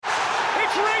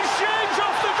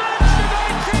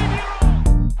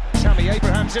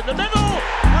Mount in the middle,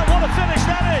 and what a finish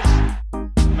that is!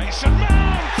 Mason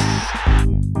Mount!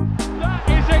 That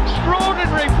is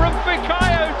extraordinary from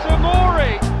Fikayo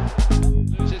Tomori.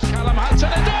 Loses Callum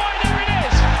Hudson-Odoi, there it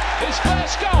is! His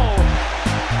first goal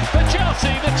for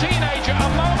Chelsea, the teenager, a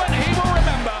moment he will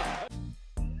remember.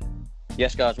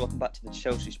 Yes, guys, welcome back to the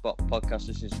Chelsea Spot podcast.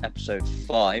 This is episode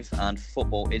 5, and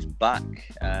football is back.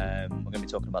 We're going to be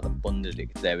talking about the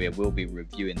Bundesliga today. We will be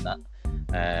reviewing that.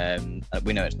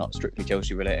 We know it's not strictly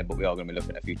Chelsea related, but we are going to be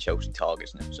looking at a few Chelsea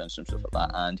targets and some stuff like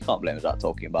that. And you can't blame us for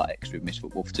talking about it because we've missed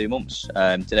football for 2 months.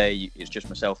 Today it's just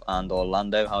myself and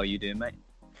Orlando. How are you doing, mate?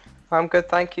 I'm good,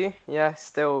 thank you. Yeah,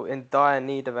 still in dire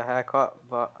need of a haircut,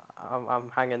 but I'm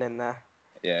hanging in there.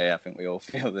 Yeah, I think we all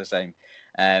feel the same.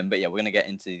 But yeah, we're going to get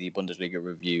into the Bundesliga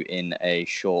review in a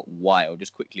short while.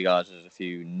 Just quickly, guys, there's a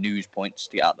few news points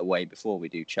to get out of the way before we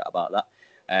do chat about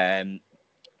that.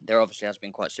 There obviously has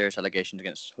been quite serious allegations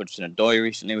against Hudson-Odoi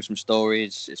recently with some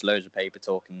stories. It's loads of paper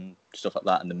talk and stuff like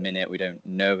that in the minute. We don't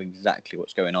know exactly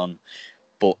what's going on,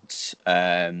 but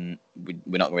we're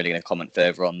not really going to comment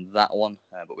further on that one,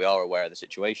 but we are aware of the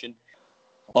situation.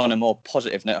 On a more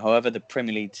positive note, however, the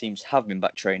Premier League teams have been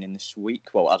back training this week,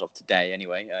 well, as of today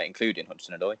anyway, including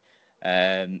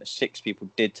Hudson-Odoi. 6 people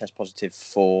did test positive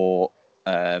for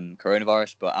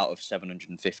coronavirus, but out of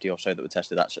 750 or so that were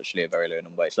tested, that's actually a very low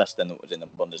number. It's less than what was in the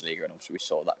Bundesliga, and obviously we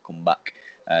saw that come back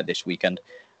this weekend.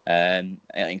 It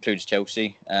includes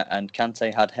Chelsea, and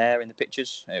Kante had hair in the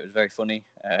pictures. It was very funny.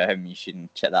 You should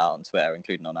check that out on Twitter,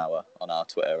 including on our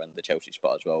Twitter and the Chelsea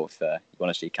Spot as well, if you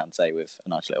want to see Kante with a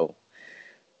nice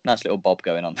little bob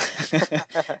going on.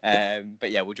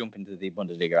 But yeah, we'll jump into the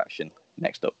Bundesliga action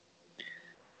next up.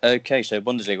 Okay, so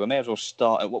Bundesliga, we may as well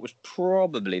start at what was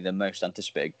probably the most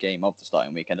anticipated game of the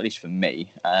starting weekend, at least for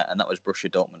me, and that was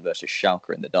Borussia Dortmund versus Schalke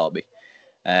in the derby.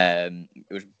 It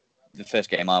was the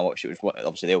first game I watched. It was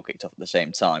obviously they all kicked off at the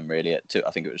same time, really. At 2, I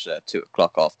think it was 2:00,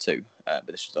 2:30. But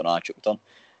this was the one I chucked on.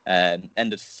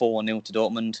 Ended 4-0 to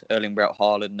Dortmund. Erling Braut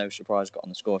Haaland, no surprise, got on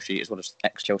the score sheet, as well as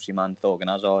ex-Chelsea man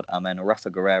Thorgan Hazard, and then Rafa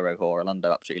Guerreiro, who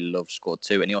Orlando absolutely loves, scored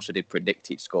 2, and he also did predict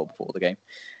he'd score before the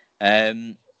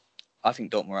game. I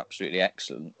think Dortmund were absolutely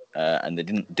excellent, and they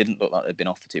didn't look like they'd been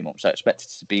off for 2 months. So I expected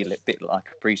it to be a bit like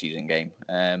a pre-season game.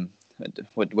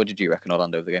 What did you reckon,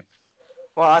 Orlando, of the game?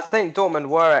 Well, I think Dortmund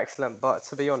were excellent, but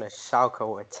to be honest, Schalke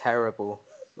were terrible.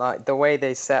 Like, the way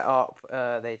they set up,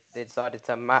 they decided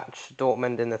to match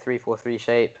Dortmund in the 3-4-3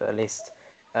 shape, at least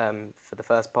for the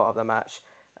first part of the match.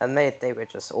 And they were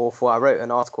just awful. I wrote an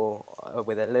article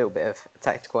with a little bit of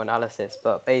tactical analysis,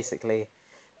 but basically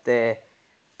they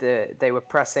were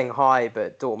pressing high,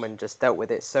 but Dortmund just dealt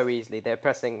with it so easily. They're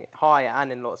pressing high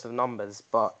and in lots of numbers,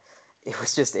 but it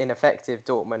was just ineffective.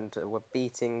 Dortmund were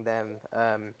beating them.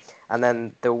 And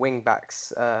then the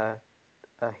wing-backs,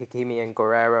 Hakimi and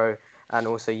Guerreiro, and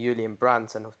also Julian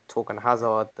Brandt and Thorgan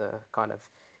Hazard, the kind of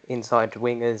inside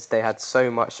wingers, they had so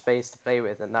much space to play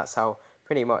with, and that's how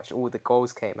pretty much all the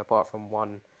goals came, apart from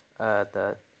one,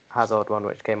 the Hazard one,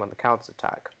 which came on the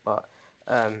counter-attack. But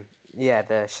yeah,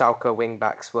 the Schalke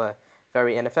wing-backs were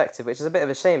very ineffective, which is a bit of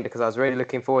a shame because I was really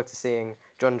looking forward to seeing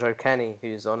John Joe Kenny,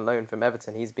 who's on loan from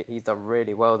Everton. He's done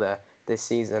really well there this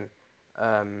season.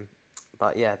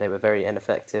 But yeah, they were very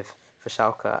ineffective for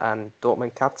Schalke, and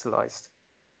Dortmund capitalised.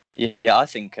 Yeah, I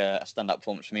think a standout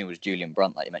performance for me was Julian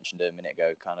Brandt, like you mentioned a minute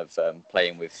ago, kind of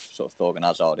playing with sort of Thorgan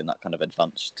Hazard in that kind of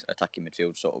advanced attacking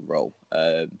midfield sort of role.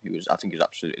 I think he was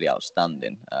absolutely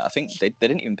outstanding. I think they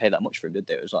didn't even pay that much for him, did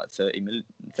they? It was like 30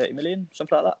 million,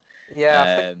 something like that.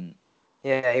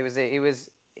 Yeah,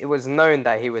 it was known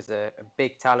that he was a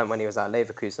big talent when he was at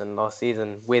Leverkusen last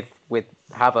season with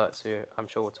Havertz, who I'm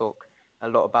sure we'll talk a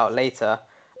lot about later.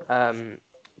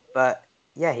 But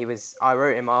yeah, I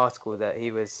wrote in my article that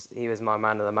he was my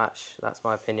man of the match. That's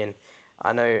my opinion.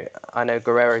 I know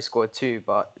Guerreiro scored 2,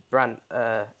 but Brandt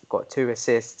got 2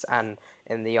 assists, and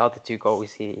in the other 2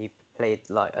 goals he played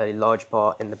like a large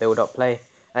part in the build-up play.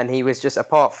 And he was just,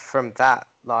 apart from that,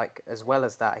 like as well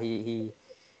as that, he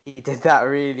did that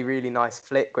really, really nice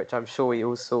flick, which I'm sure you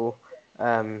all saw.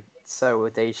 So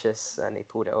audacious, and he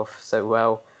pulled it off so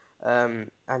well.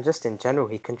 And just in general,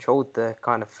 he controlled the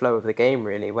kind of flow of the game,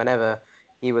 really. Whenever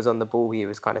he was on the ball, he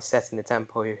was kind of setting the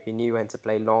tempo. He knew when to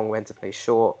play long, when to play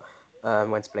short,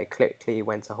 when to play quickly,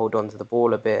 when to hold on to the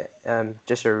ball a bit.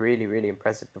 Just a really, really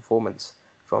impressive performance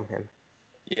from him.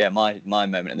 Yeah, my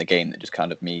moment in the game that just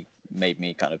kind of made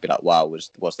me kind of be like, wow, was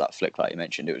that flick like you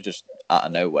mentioned. It was just out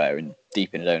of nowhere and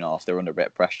deep in his own half. They were under a bit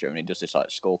of pressure, and he does this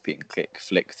like scorpion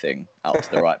flick thing out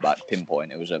to the right back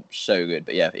pinpoint. It was so good.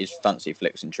 But yeah, his fancy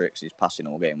flicks and tricks, his passing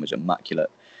all game was immaculate.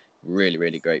 Really,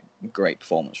 really great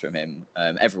performance from him.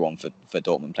 Everyone for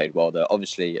Dortmund played well. Though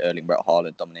obviously Erling Braut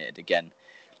Haaland dominated again.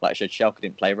 Like I said, Schalke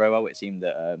didn't play very well. It seemed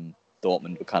that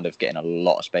Dortmund were kind of getting a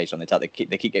lot of space on the attack. They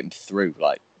keep getting through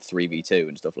like 3v2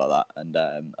 and stuff like that. And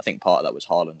I think part of that was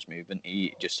Haaland's movement.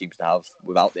 He just seems to have,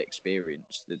 without the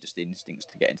experience, the instincts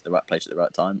to get into the right place at the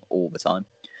right time all the time.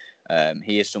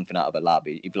 He is something out of a lab.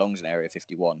 He belongs in Area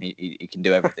 51. He can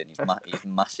do everything. He's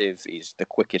massive. He's the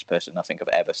quickest person I think I've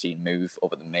ever seen move,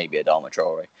 other than maybe Adama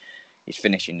Traore. His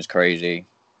finishing is crazy.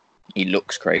 He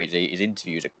looks crazy. His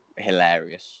interviews are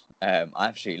hilarious. I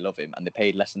absolutely love him, and they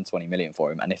paid less than 20 million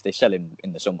for him. And if they sell him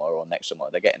in the summer or next summer,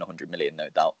 they're getting 100 million, no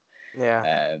doubt.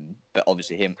 Yeah. But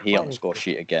obviously, he on the score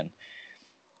sheet again.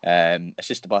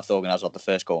 Assisted by Thorgan Hazard the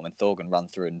first goal, and Thorgan ran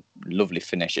through and lovely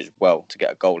finish as well to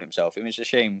get a goal himself. It was a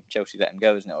shame Chelsea let him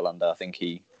go, isn't it, Orlando? I think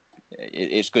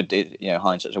it's good.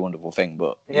 Hindsight's a wonderful thing,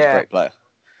 but he's a great player.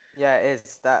 Yeah, it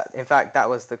is. In fact, that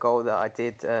was the goal that I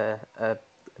did a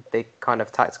big kind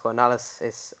of tactical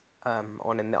analysis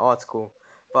on in the article.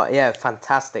 But yeah,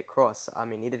 fantastic cross. I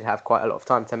mean, he did have quite a lot of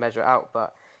time to measure it out,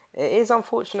 but it is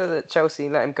unfortunate that Chelsea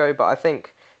let him go. But I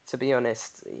think, to be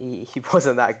honest, he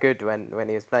wasn't that good when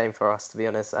he was playing for us, to be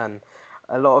honest. And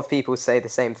a lot of people say the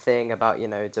same thing about, De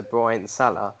Bruyne,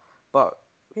 Salah. But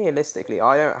realistically,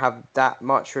 I don't have that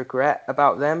much regret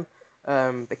about them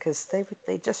because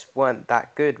they just weren't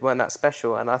that good, weren't that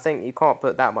special. And I think you can't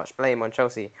put that much blame on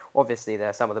Chelsea. Obviously,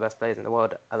 they're some of the best players in the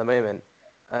world at the moment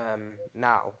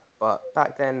now. But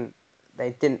back then,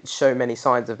 they didn't show many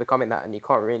signs of becoming that, and you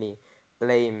can't really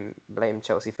blame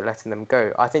Chelsea for letting them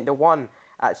go. I think the one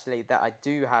actually that I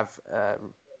do have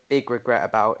big regret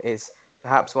about is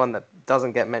perhaps one that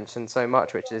doesn't get mentioned so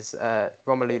much, which is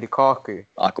Romelu Lukaku.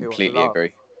 I completely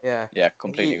agree. Yeah,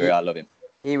 completely agree. I love him.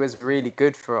 He was really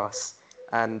good for us,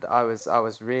 and I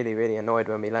was really, really annoyed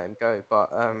when we let him go.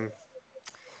 But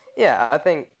I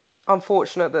think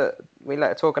unfortunate that we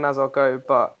let Thorgan Hazard go,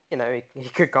 but he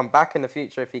could come back in the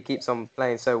future if he keeps on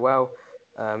playing so well.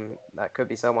 That could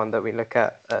be someone that we look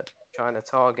at trying to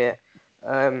target.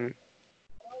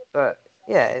 But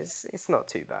yeah, it's not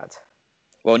too bad.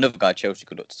 Well, another guy Chelsea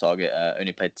could look to target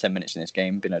only played 10 minutes in this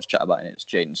game. Been able to chat about it. It's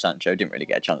Jadon Sancho. Didn't really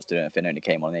get a chance to do anything. Only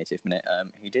came on the 80th minute.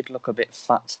 He did look a bit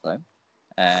fat though.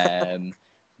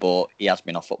 But he has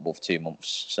been off football for 2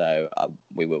 months, so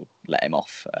we will let him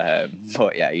off.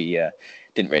 But yeah, he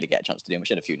didn't really get a chance to do much.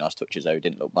 He had a few nice touches though. He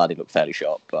didn't look bad. He looked fairly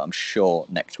sharp. But I'm sure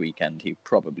next weekend he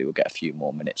probably will get a few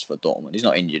more minutes for Dortmund. He's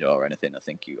not injured or anything. I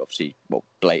think he obviously,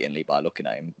 blatantly by looking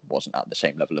at him, wasn't at the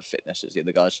same level of fitness as the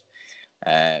other guys.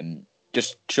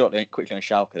 Just quickly on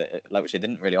Schalke, like we said,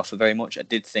 didn't really offer very much. I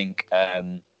did think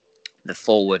the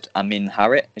forward Amin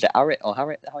Harit, is it Harit or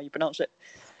Harit? How you pronounce it?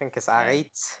 I think it's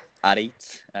Harit.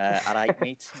 Harit,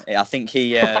 mate. I think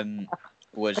he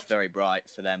was very bright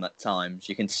for them at times.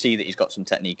 You can see that he's got some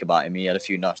technique about him. He had a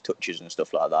few nice touches and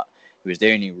stuff like that. He was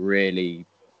the only really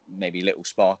maybe little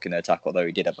spark in the attack, although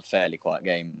he did have a fairly quiet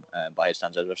game by his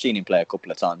standards. I've seen him play a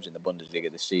couple of times in the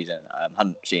Bundesliga this season.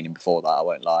 Hadn't seen him before that, I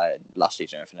won't lie. Last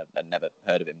season, I'd never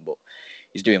heard of him, but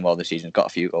he's doing well this season. Got a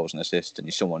few goals and assists, and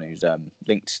he's someone who's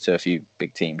linked to a few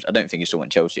big teams. I don't think he's someone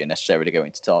Chelsea are necessarily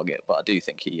going to target, but I do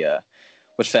think he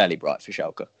was fairly bright for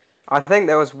Schalke. I think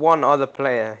there was one other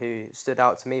player who stood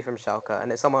out to me from Schalke,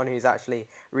 and it's someone who's actually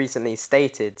recently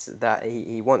stated that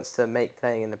he wants to make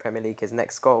playing in the Premier League his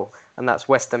next goal, and that's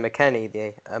Weston McKennie,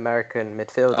 the American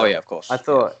midfielder. Oh yeah, of course. I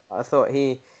thought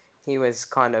he was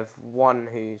kind of one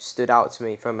who stood out to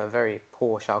me from a very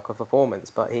poor Schalke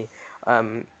performance, but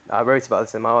I wrote about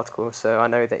this in my article, so I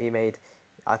know that he made,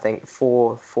 I think,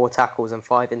 four tackles and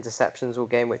 5 interceptions all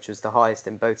game, which was the highest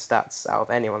in both stats out of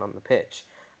anyone on the pitch.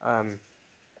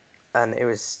 And it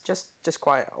was just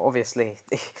quite obviously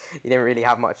he didn't really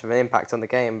have much of an impact on the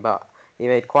game, but he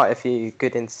made quite a few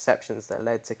good interceptions that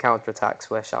led to counter-attacks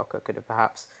where Schalke could have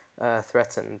perhaps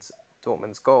threatened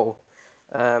Dortmund's goal.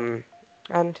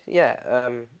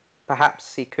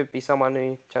 Perhaps he could be someone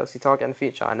who Chelsea target in the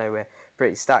future. I know we're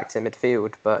pretty stacked in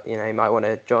midfield, but he might want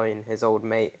to join his old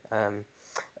mate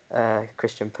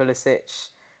Christian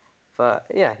Pulisic. But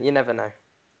yeah, you never know.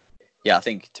 Yeah, I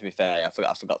think, to be fair, I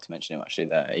forgot to mention him actually.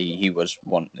 That he was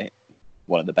one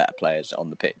of the better players on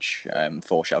the pitch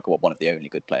for Schalke. Well, one of the only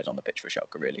good players on the pitch for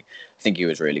Schalke, really. I think he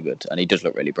was really good, and he does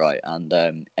look really bright.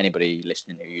 And anybody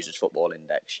listening who uses Football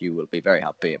Index, you will be very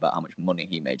happy about how much money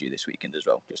he made you this weekend as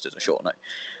well, just as a short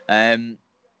note.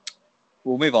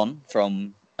 We'll move on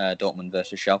from Dortmund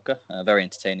versus Schalke, a very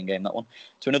entertaining game, that one,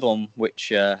 to another one which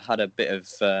had a bit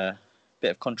of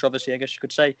controversy, I guess you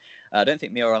could say. I don't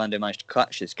think me or Orlando managed to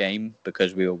catch this game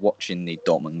because we were watching the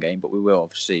Dortmund game, but we will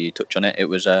obviously touch on it. It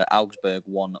was Augsburg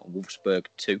 1, Wolfsburg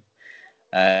 2.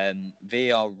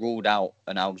 VAR ruled out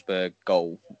an Augsburg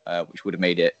goal, which would have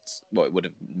made it. Well, it would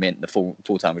have meant the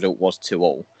full-time result was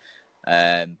 2-2.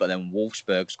 But then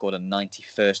Wolfsburg scored a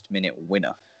 91st minute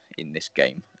winner in this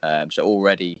game. So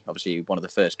already, obviously, one of the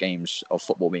first games of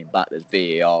football being back, there's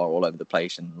VAR all over the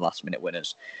place and last-minute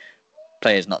winners.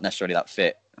 Players not necessarily that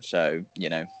fit, so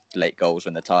late goals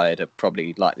when they're tired are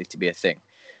probably likely to be a thing.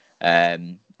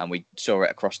 And we saw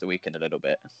it across the weekend a little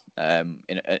bit.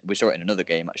 We saw it in another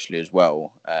game actually as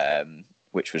well,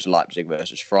 which was Leipzig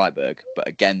versus Freiburg. But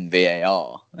again,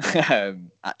 VAR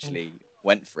actually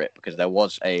went for it because there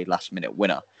was a last-minute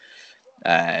winner,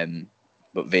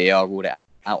 but VAR ruled it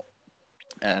out.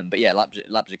 But yeah,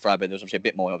 Leipzig Freiburg, there was obviously a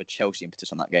bit more of a Chelsea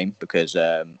impetus on that game because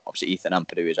obviously Ethan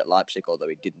Ampadu is at Leipzig, although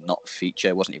he did not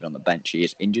feature, wasn't even on the bench, he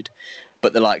is injured.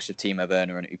 But the likes of Timo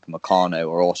Werner and Upamecano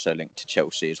are also linked to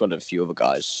Chelsea, as well as a few other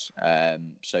guys.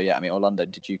 So yeah, I mean, Orlando,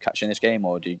 did you catch in this game,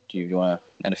 or do you want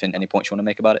any points you want to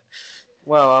make about it?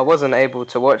 Well, I wasn't able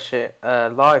to watch it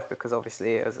live because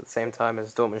obviously it was at the same time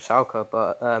as Dortmund Schalke,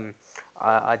 but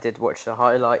I did watch the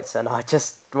highlights, and I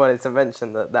just wanted to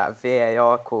mention that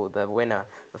VAR call, the winner,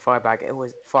 the Freiburg, it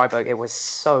was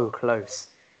so close,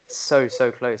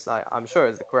 so close. Like, I'm sure it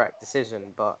was the correct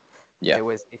decision, but it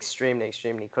was extremely,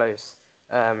 extremely close.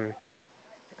 And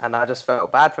I just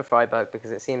felt bad for Freiburg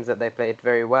because it seems that they played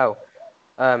very well.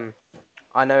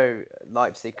 I know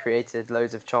Leipzig created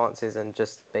loads of chances and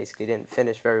just basically didn't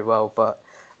finish very well, but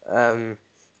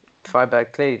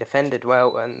Freiburg clearly defended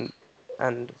well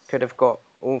and could have got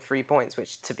all 3 points,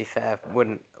 which, to be fair,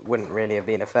 wouldn't really have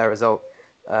been a fair result.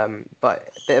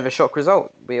 But a bit of a shock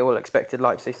result. We all expected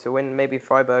Leipzig to win. Maybe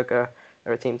Freiburg are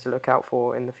a team to look out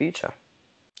for in the future.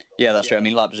 Yeah, that's right. I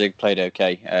mean, Leipzig played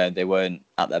okay. They weren't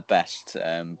at their best,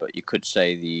 but you could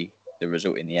say the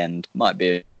result in the end might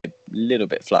be a little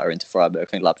bit flattering to Freiburg. I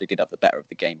think Leipzig did have the better of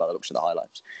the game by the looks of the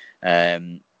highlights.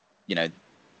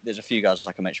 There's a few guys,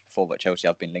 like I mentioned before, that Chelsea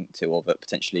have been linked to, or that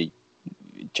potentially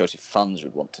Chelsea fans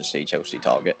would want to see Chelsea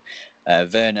target.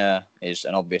 Werner is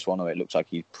an obvious one, or it looks like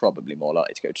he's probably more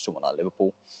likely to go to someone like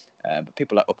Liverpool. But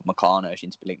people like Upamecano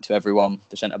seem to be linked to everyone,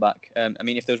 the centre-back. I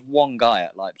mean, if there's one guy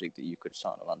at Leipzig that you could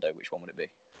sign, Orlando, which one would it be?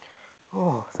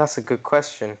 Oh, that's a good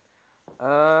question.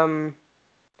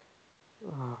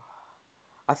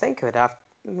 I think it would have.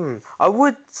 I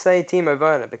would say Timo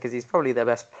Werner because he's probably their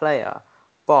best player,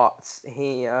 but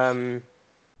we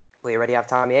already have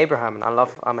Tammy Abraham, and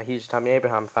I'm a huge Tammy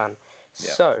Abraham fan.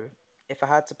 Yeah. So if I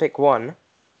had to pick one,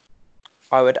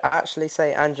 I would actually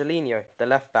say Angelino, the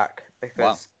left back,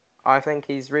 because I think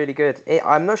he's really good.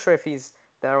 I'm not sure if he's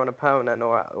there on a permanent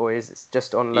or is it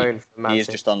just on loan from Man City? He is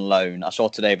just on loan. I saw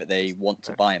today that they want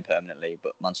to buy him permanently,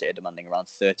 but Man City are demanding around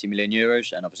 30 million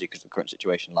euros, and obviously because of the current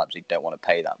situation, Leipzig don't want to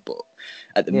pay that, but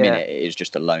at the minute it is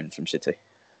just a loan from City.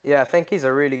 Yeah, I think he's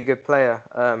a really good player,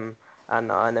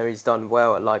 and I know he's done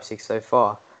well at Leipzig so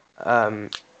far. And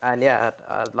yeah,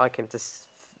 I'd like him to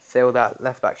fill that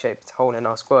left-back shaped hole in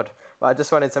our squad. But I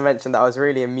just wanted to mention that I was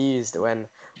really amused when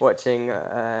watching,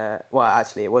 well,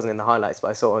 actually, it wasn't in the highlights, but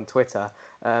I saw it on Twitter.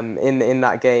 In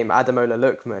that game, Ademola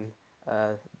Lookman,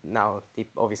 now he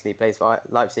obviously plays for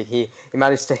Leipzig, he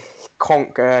managed to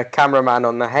conk a cameraman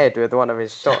on the head with one of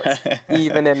his shots.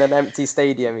 Even in an empty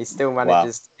stadium, he still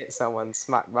manages to hit someone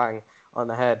smack bang on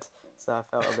the head. So I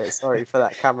felt a bit sorry for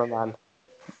that cameraman.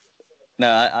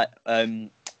 No,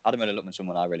 Ademola Lookman's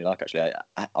someone I really like, actually.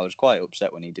 I was quite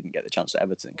upset when he didn't get the chance at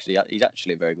Everton because he's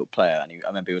actually a very good player. And I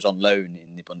remember he was on loan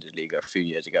in the Bundesliga a few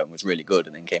years ago and was really good,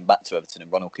 and then came back to Everton,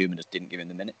 and Ronald Koeman just didn't give him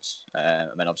the minutes.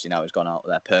 And then obviously now he's gone out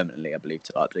there permanently, I believe,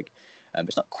 to Leipzig. But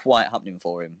it's not quite happening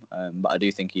for him. But I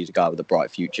do think he's a guy with a bright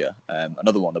future.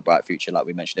 Another one with a bright future, like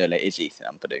we mentioned earlier, is Ethan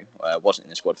Ampadu. Wasn't in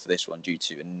the squad for this one due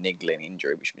to a niggling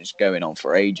injury, which has been going on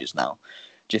for ages now.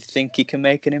 Do you think he can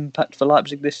make an impact for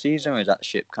Leipzig this season, or is that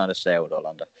ship kind of sailed,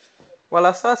 Orlando? Well,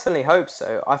 I certainly hope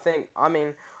so. I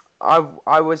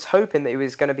was hoping that he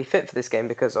was going to be fit for this game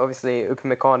because obviously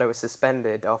Upamecano was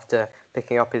suspended after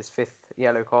picking up his 5th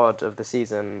yellow card of the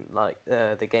season, like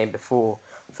the game before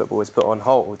football was put on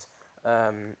hold.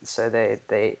 So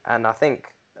they and I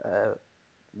think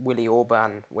Willy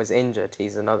Orban was injured.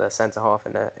 He's another centre half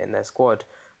in their squad.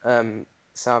 So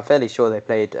I'm fairly sure they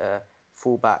played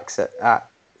full-backs at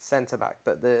centre back,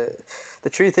 but the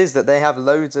truth is that they have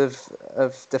loads of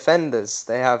defenders.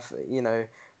 They have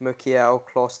Mukiel,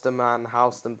 Klosterman,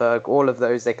 Halstenberg, all of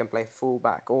those they can play full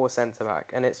back or centre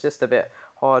back, and it's just a bit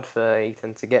hard for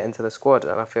Ethan to get into the squad,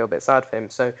 and I feel a bit sad for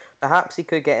him. So perhaps he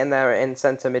could get in there in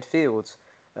centre midfield.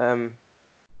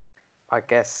 I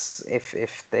guess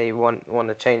if they want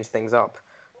to change things up,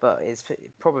 but it's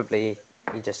probably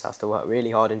he just has to work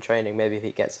really hard in training. Maybe if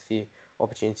he gets a few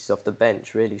opportunities off the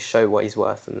bench, really show what he's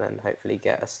worth, and then hopefully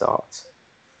get a start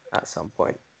at some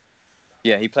point.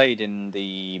 Yeah, he played in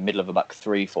the middle of a back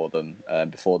three for them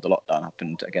before the lockdown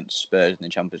happened against Spurs in the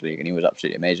Champions League, and he was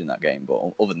absolutely amazing that game.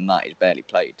 But other than that, he's barely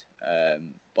played.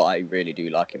 But I really do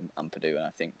like him, Ampadu, and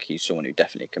I think he's someone who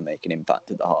definitely can make an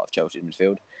impact at the heart of Chelsea's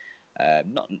midfield.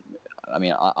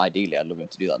 Ideally, I'd love him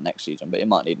to do that next season, but it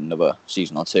might need another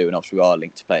season or two. And obviously, we are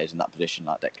linked to players in that position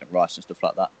like Declan Rice and stuff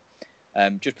like that.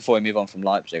 Just before we move on from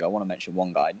Leipzig, I want to mention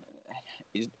one guy.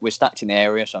 We're stacked in the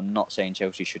area, so I'm not saying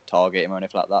Chelsea should target him or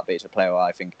anything like that, but it's a player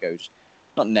I think goes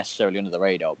not necessarily under the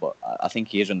radar, but I think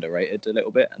he is underrated a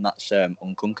little bit, and that's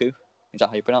Nkunku. Is that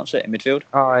how you pronounce it in midfield?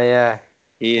 Oh, yeah.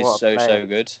 He is so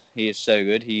good. He is so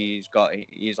good. He's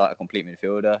like a complete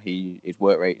midfielder. His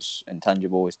work rate's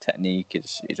intangible. His technique,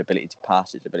 his ability to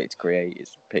pass, his ability to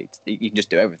create, he can just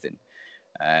do everything.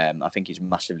 I think he's a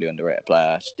massively underrated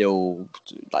player. Still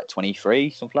like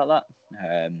 23, something like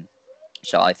that.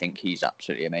 So I think he's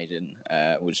absolutely amazing.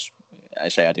 I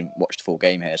didn't watch the full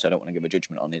game here, so I don't want to give a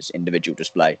judgment on his individual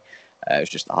display. It was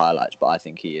just the highlights, but I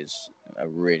think he is a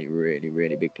really, really,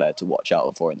 really big player to watch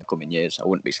out for in the coming years. I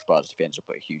wouldn't be surprised if he ends up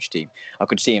at a huge team. I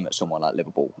could see him at someone like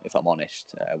Liverpool, if I'm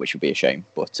honest, which would be a shame.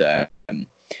 But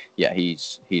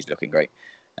he's looking great.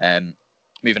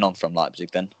 Moving on from Leipzig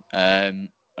then.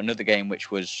 Another game which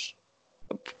was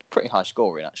pretty high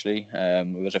scoring actually. There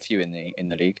was a few in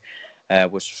the league.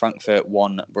 Was Frankfurt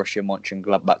 1, Borussia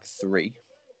Mönchengladbach 3.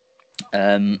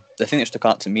 The thing that stuck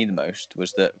out to me the most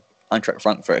was that Eintracht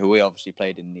Frankfurt, who we obviously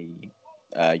played in the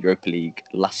Europa League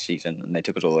last season, and they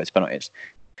took us all the way to penalties,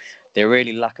 they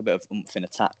really lack a bit of oomph in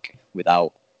attack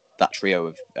without that trio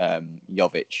of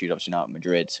Jovic, who's obviously now at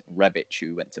Madrid, Rebic,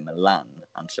 who went to Milan,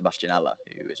 and Sebastian Haller,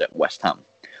 who is at West Ham.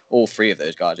 All three of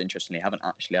those guys, interestingly, haven't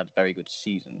actually had very good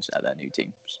seasons at their new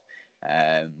teams.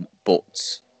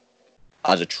 But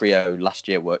as a trio, last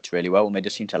year worked really well, and they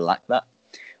just seem to lack that.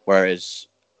 Whereas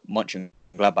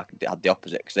Mönchengladbach had the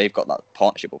opposite, because they've got that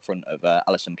partnership up front of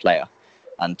Alisson Player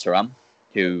and Thuram,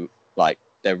 who,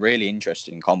 they're really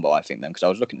interested in combo, I think, them, because I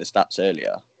was looking at the stats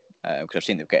earlier, because I've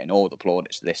seen them getting all the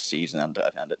plaudits this season and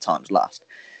at times last.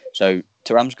 So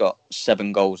Thuram's got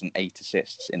 7 goals and 8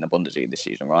 assists in the Bundesliga this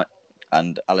season, right?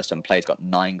 And Alisson Play's got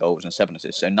 9 goals and 7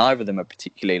 assists. So neither of them are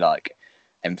particularly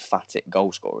emphatic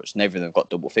goal scorers. Neither of them have got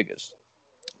double figures.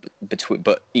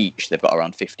 But each they've got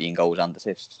around 15 goals and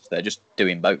assists. They're just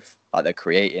doing both. They're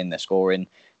creating, they're scoring,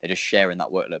 they're just sharing that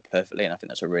workload perfectly. And I think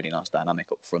that's a really nice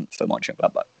dynamic up front for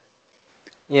Mönchengladbach.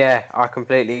 Yeah, I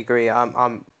completely agree.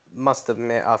 I must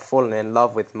admit, I've fallen in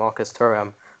love with Marcus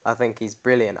Thuram. I think he's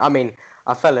brilliant. I mean,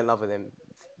 I fell in love with him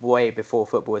way before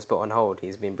football was put on hold.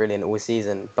 He's been brilliant all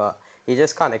season, but he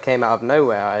just kind of came out of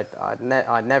nowhere.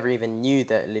 I never even knew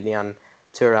that Lilian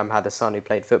Thuram had a son who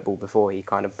played football before he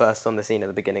kind of burst on the scene at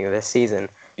the beginning of this season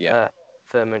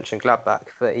for Mönchengladbach.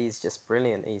 But he's just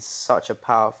brilliant. He's such a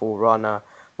powerful runner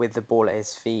with the ball at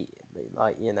his feet.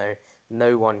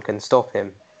 No one can stop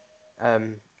him.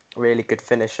 Really good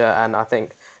finisher, and I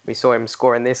think we saw him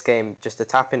score in this game just a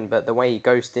tap-in, but the way he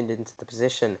ghosted into the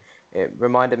position, it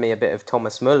reminded me a bit of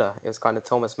Thomas Muller. It was kind of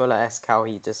Thomas Muller-esque how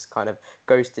he just kind of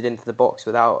ghosted into the box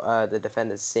without the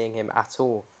defenders seeing him at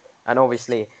all. And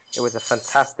obviously, it was a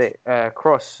fantastic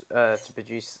cross to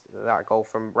produce that goal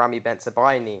from Rami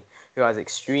Bensebaini, who I was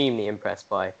extremely impressed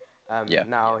by.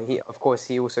 Now, he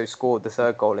also scored the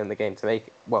third goal in the game to make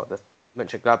the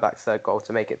Mönchengladbach's third goal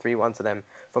to make it 3-1 to them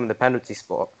from the penalty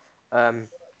spot.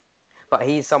 But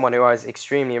he's someone who I was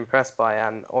extremely impressed by,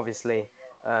 and obviously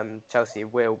Chelsea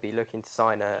will be looking to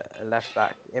sign a left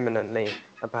back imminently,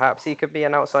 and perhaps he could be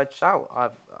an outside shout.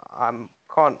 I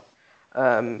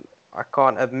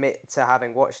can't admit to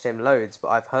having watched him loads, but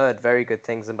I've heard very good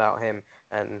things about him,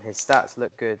 and his stats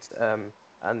look good.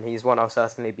 And he's one I'll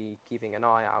certainly be keeping an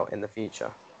eye out in the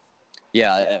future.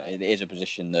 Yeah, it is a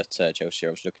position that Chelsea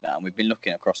are looking at, and we've been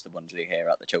looking across the Bundesliga here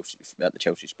at the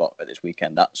Chelsea spot at this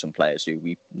weekend at some players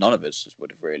who none of us would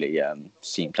have really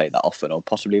seen play that often, or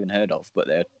possibly even heard of, but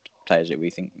they're players that we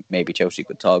think maybe Chelsea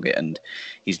could target, and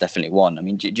he's definitely one. I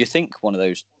mean, do you think one of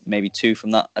those, maybe two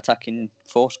from that attacking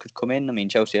force could come in? I mean,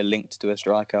 Chelsea are linked to a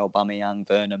striker, Aubameyang,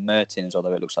 Werner, Mertens,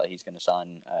 although it looks like he's going to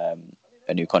sign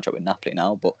a new contract with Napoli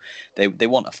now, but they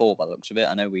want a four by the looks of it.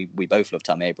 I know we both love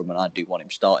Tammy Abraham, and I do want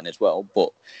him starting as well,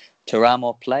 but Thuram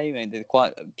or Play, I mean,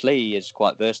 Play is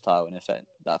quite versatile in effect.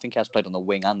 I think he has played on the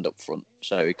wing and up front,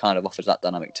 so he kind of offers that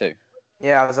dynamic too.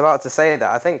 Yeah, I was about to say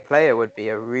that. I think Player would be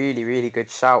a really, really good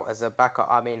shout as a backup.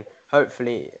 I mean,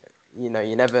 hopefully, you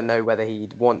never know whether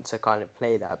he'd want to kind of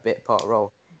play that bit part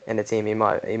role in a team, he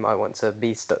might want to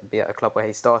be at a club where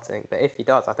he's starting. But if he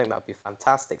does, I think that'd be a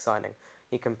fantastic signing.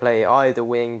 He can play either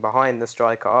wing, behind the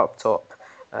striker, up top,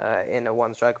 in a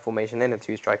one striker formation, in a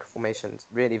two striker formation.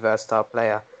 Really versatile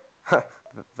player.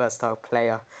 Versatile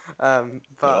player. Go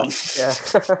on.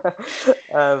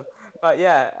 Yeah. But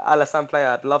yeah, Alassane player.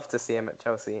 I'd love to see him at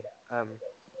Chelsea.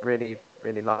 Really,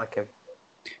 really like him.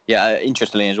 Yeah,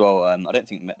 interestingly as well, I don't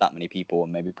think that many people,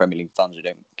 and maybe Premier League fans who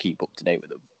don't keep up to date with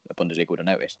the Bundesliga would have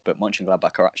noticed, but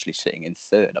Mönchengladbach are actually sitting in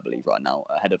third, I believe, right now,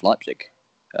 ahead of Leipzig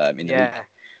in the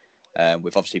league.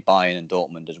 With obviously Bayern and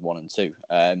Dortmund as 1 and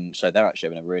 2. So they're actually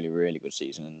having a really, really good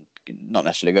season, and not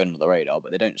necessarily going under the radar,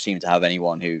 but they don't seem to have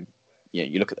anyone who,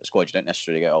 you look at the squad, you don't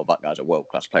necessarily go, oh, that guy's a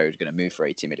world-class player who's going to move for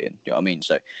 80 million. You know what I mean?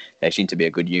 So they seem to be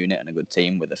a good unit and a good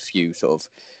team with a few sort of,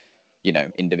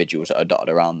 individuals that are dotted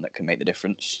around that can make the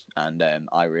difference. And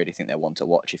I really think they're one to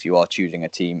watch. If you are choosing a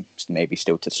team maybe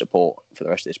still to support for the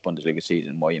rest of this Bundesliga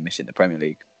season while you're missing the Premier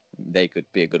League, they could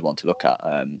be a good one to look at.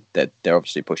 They're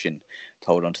obviously pushing to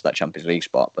hold on to that Champions League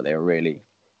spot, but they're a really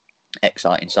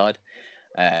exciting side.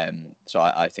 So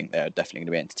I think they're definitely going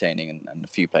to be entertaining and a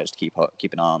few players to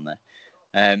keep an eye on there.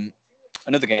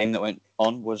 Another game that went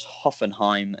on was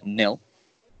Hoffenheim 0,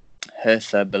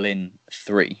 Hertha Berlin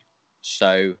 3.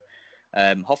 So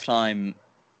Hoffenheim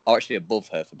are actually above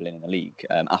Hertha Berlin in the league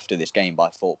after this game by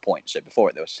 4 points. So before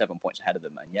it, they were 7 points ahead of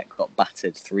them and yet got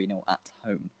battered 3-0 at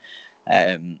home.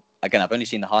 Again, I've only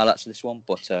seen the highlights of this one,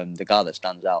 but the guy that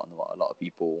stands out and what a lot of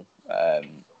people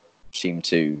seem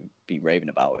to be raving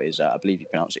about is, I believe you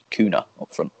pronounce it Cunha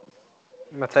up front.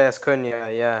 Matthias Cunha,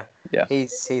 yeah.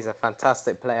 He's a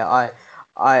fantastic player.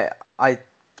 I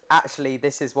actually,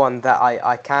 this is one that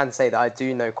I can say that I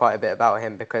do know quite a bit about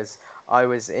him because I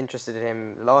was interested in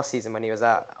him last season when he was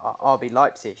at RB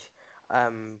Leipzig.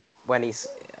 When he's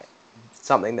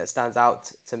something that stands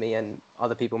out to me and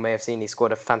other people may have seen, he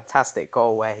scored a fantastic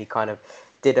goal where he kind of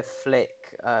did a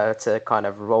flick to kind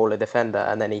of roll a defender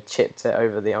and then he chipped it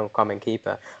over the oncoming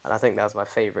keeper. And I think that was my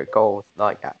favourite goal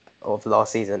of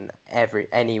last season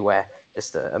anywhere.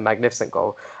 Just a magnificent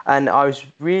goal. And I was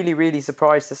really, really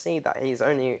surprised to see that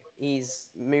he's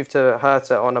moved to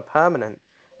Hertha on a permanent.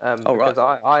 Because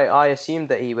I assumed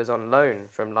that he was on loan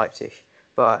from Leipzig,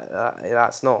 but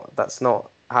that's not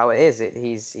how it is.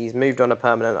 He's moved on a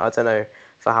permanent. I don't know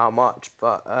for how much,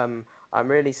 but I'm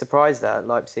really surprised that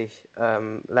Leipzig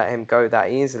let him go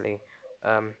that easily.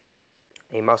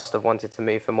 He must have wanted to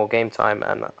move for more game time,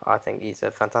 and I think he's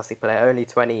a fantastic player. Only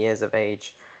 20 years of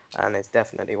age, and it's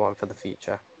definitely one for the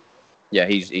future. Yeah,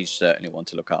 he's certainly one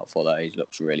to look out for. That he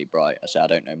looks really bright. I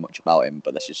don't know much about him,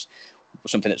 but that's just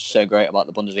something that's so great about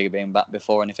the Bundesliga being back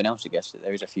before anything else. I guess that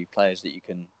there is a few players that you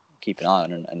can keep an eye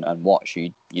on and watch.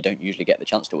 You don't usually get the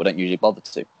chance to, or don't usually bother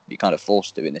to. You're kind of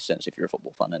forced to in this sense if you're a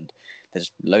football fan. And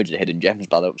there's loads of hidden gems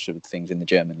by the looks of things in the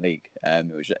German league. I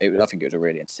think it was a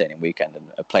really entertaining weekend,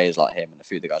 and players like him and a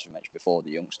few of the guys we mentioned before,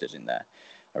 the youngsters in there,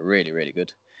 are really, really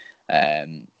good.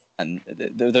 And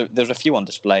there's a few on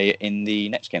display in the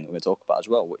next game that we're going to talk about as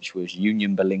well, which was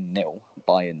Union Berlin 0,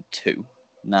 Bayern 2.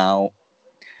 Now,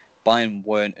 Bayern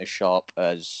weren't as sharp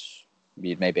as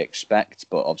you'd maybe expect,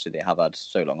 but obviously they have had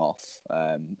so long off.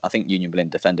 I think Union Berlin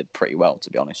defended pretty well,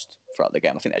 to be honest, throughout the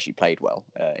game. I think they actually played well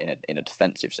in a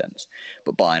defensive sense,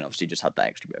 but Bayern obviously just had that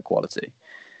extra bit of quality.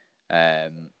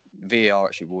 VAR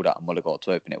actually ruled out a Muller goal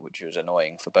to open it, which was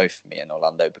annoying for both me and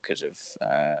Orlando because of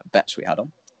bets we had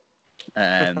on.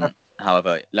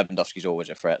 However, Lewandowski's always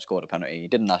a threat, scored a penalty. He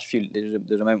didn't last there's a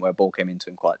moment where a ball came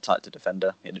into him quite tight to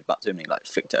defender. He headed back to him and he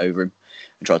flicked it over him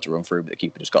and tried to run through, but the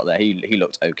keeper just got there. He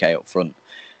looked okay up front.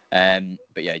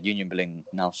 But yeah, Union Berlin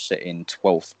now sit in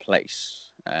 12th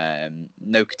place.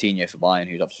 No Coutinho for Bayern,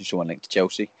 who's obviously someone linked to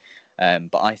Chelsea.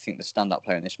 But I think the standout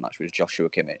player in this match was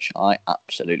Joshua Kimmich. I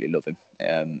absolutely love him.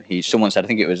 Someone said, I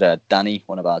think it was Danny,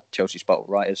 one of our Chelsea Spotlight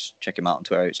writers. Check him out on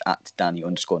Twitter. It's at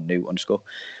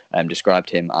Danny_new_. Described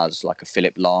him as like a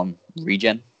Philip Lahm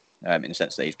regen, in the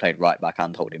sense that he's played right back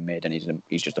and holding mid, and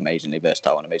he's just amazingly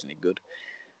versatile and amazingly good.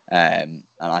 And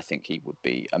I think he would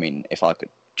be. I mean, if I could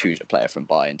choose a player from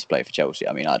Bayern to play for Chelsea,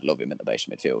 I mean, I'd love him at the base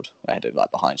of midfield, ahead of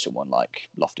behind someone like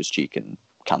Loftus-Cheek and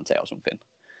Kante or something.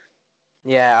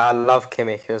 Yeah, I love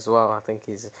Kimmich as well. I think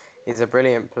he's a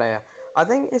brilliant player. I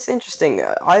think it's interesting.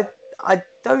 I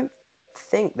don't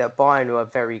think that Bayern were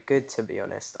very good, to be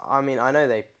honest. I mean, I know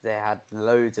they had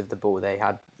loads of the ball. They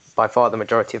had by far the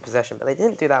majority of possession, but they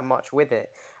didn't do that much with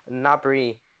it.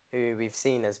 Gnabry, who we've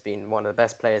seen has been one of the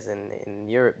best players in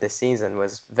Europe this season,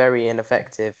 was very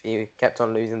ineffective. He kept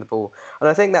on losing the ball. And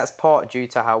I think that's part due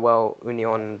to how well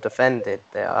Union defended.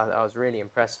 I was really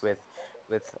impressed with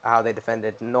with how they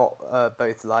defended, not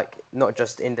both like not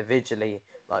just individually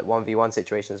like 1v1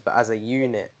 situations, but as a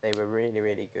unit they were really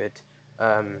really good,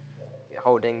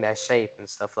 holding their shape and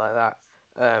stuff like that.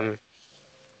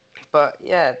 But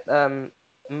yeah,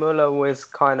 Muller was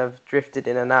kind of drifted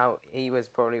in and out. He was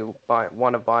probably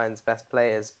one of Bayern's best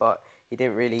players, but he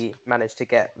didn't really manage to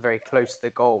get very close to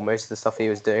the goal. Most of the stuff he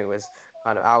was doing was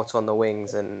kind of out on the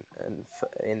wings and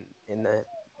in the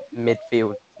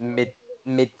midfield, mid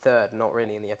third, not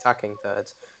really in the attacking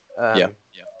third. Yeah.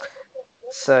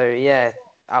 So yeah,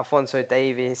 Alphonso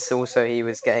Davies also, he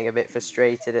was getting a bit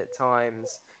frustrated at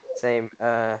times. Same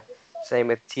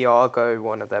with Thiago,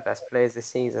 one of their best players this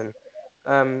season.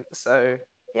 So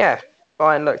yeah,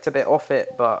 Bayern looked a bit off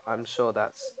it, but I'm sure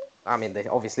that's. I mean, they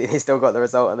still got the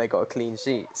result and they got a clean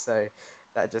sheet, so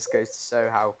that just goes to show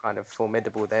how kind of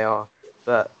formidable they are.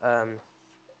 But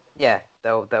yeah,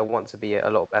 they'll want to be a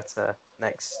lot better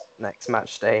next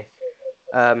match day.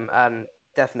 And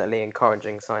definitely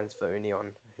encouraging signs for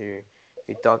Union, who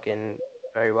dug in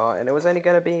very well. And it was only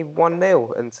going to be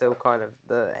 1-0 until kind of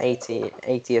the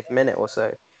 80th minute or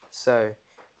so. So,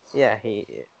 yeah,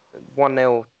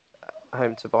 1-0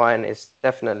 home to Bayern is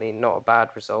definitely not a bad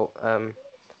result.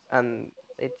 And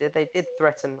they did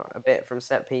threaten a bit from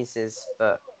set pieces,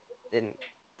 but didn't.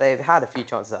 They've had a few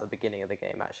chances at the beginning of the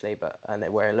game actually,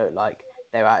 where it looked like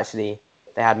they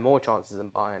had more chances than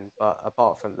Bayern. But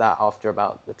apart from that, after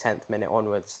about the 10th minute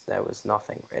onwards, there was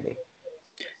nothing really.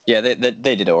 Yeah,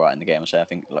 they did all right in the game. So I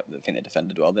think they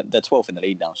defended well. They're 12th in the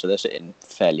lead now, so they're sitting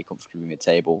fairly comfortably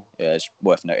mid-table. It's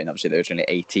worth noting, obviously, there's only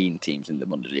 18 teams in the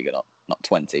Bundesliga, not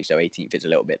 20. So 18th is a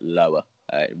little bit lower.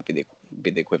 It would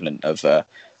be the equivalent of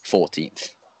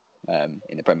 14th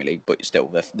in the Premier League, but still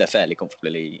they're fairly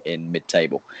comfortably in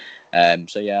mid-table.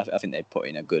 So yeah, I think they put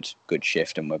in a good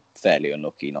shift, and were fairly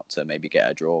unlucky not to maybe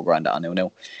get a draw or grind out a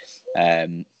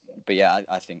 0-0. But yeah,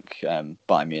 I think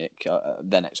Bayern Munich,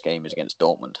 their next game is against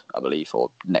Dortmund, I believe, or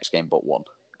next game but one.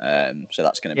 So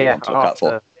that's going to be one to look out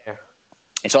for. Yeah.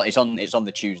 It's on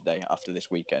the Tuesday after this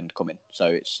weekend coming, so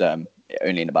it's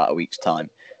only in about a week's time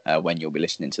when you'll be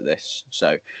listening to this.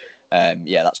 So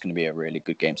yeah, that's going to be a really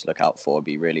good game to look out for. It'll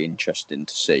be really interesting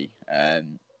to see.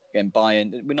 Again,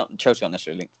 Bayern, Chelsea aren't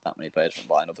necessarily linked to that many players from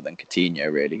Bayern other than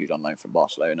Coutinho, really, who's on loan from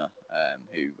Barcelona,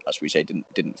 who, as we say,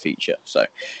 didn't feature. So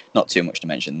not too much to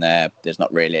mention there. There's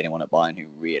not really anyone at Bayern who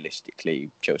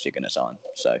realistically Chelsea are going to sign.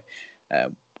 So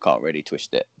can't really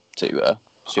twist it to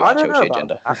suit our Chelsea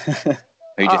agenda.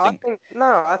 Who do you think?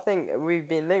 I think we've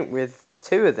been linked with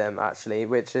two of them, actually,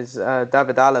 which is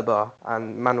David Alaba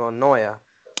and Manuel Neuer.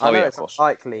 I know it's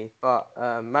unlikely, but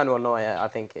Manuel Neuer, I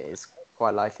think it is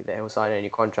quite likely that he'll sign any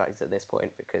contracts at this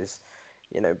point because,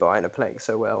 Bayern are playing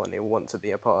so well and they want to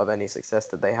be a part of any success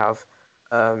that they have.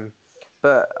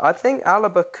 But I think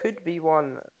Alaba could be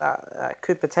one that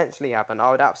could potentially happen. I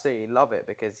would absolutely love it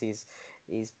because he's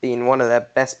been one of their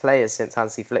best players since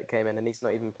Hansi Flick came in, and he's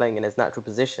not even playing in his natural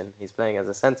position. He's playing as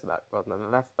a centre-back rather than a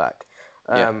left-back.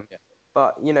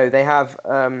 But, they have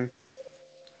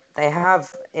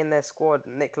in their squad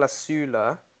Niklas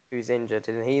Süle, who's injured,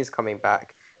 and he's coming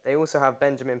back. They also have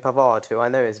Benjamin Pavard, who I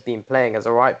know has been playing as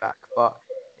a right-back, but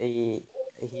he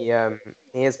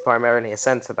is primarily a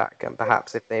centre-back, and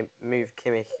perhaps if they move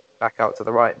Kimmich back out to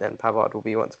the right, then Pavard will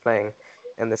be once playing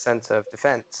in the centre of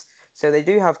defence. So they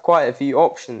do have quite a few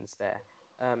options there,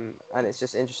 and it's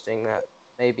just interesting that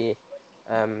maybe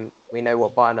we know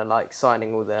what Bayern are like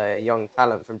signing all the young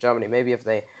talent from Germany. Maybe if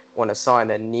they want to sign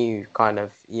a new kind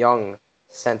of young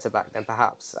centre-back, then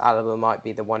perhaps Alaba might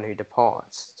be the one who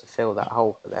departs to fill that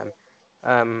hole for them.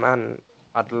 And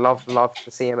I'd love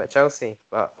to see him at Chelsea,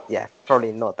 but yeah,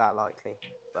 probably not that likely.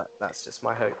 But that's just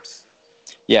my hopes.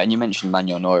 Yeah, and you mentioned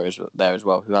Manuel Neuer there as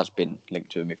well, who has been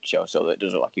linked to a move to Chelsea, so it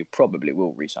does look like he probably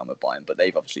will re-sign with Bayern, but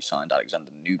they've obviously signed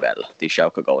Alexander Nubel, the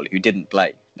Schalke goalie, who didn't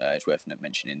play. It's worth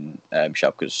mentioning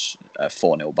Schalke's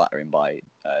 4-0 battering by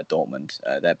Dortmund.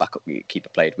 Their backup keeper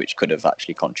played, which could have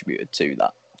actually contributed to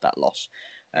that loss.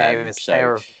 It was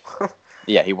terrible.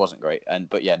 Yeah, he wasn't great.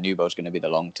 But yeah, Nubel's going to be the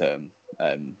long-term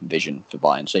vision for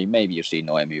Bayern. So maybe you'll see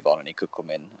Neuer move on and he could come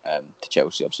in to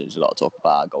Chelsea. Obviously, there's a lot of talk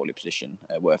about our goalie position.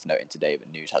 Worth noting today that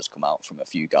news has come out from a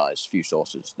few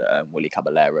sources that Willy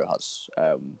Caballero has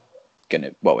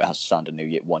has signed a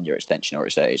new 1 year extension, or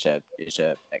it's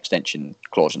a extension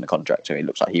clause in the contract. So it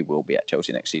looks like he will be at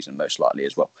Chelsea next season, most likely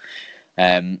as well.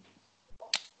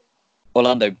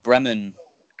 Orlando Bremen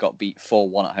got beat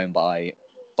 4-1 at home by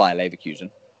Bayer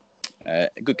Leverkusen. A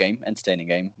good game, entertaining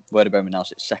game. Werder Bremen now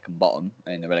sits second bottom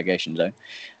in the relegation zone.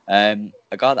 A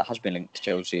guy that has been linked to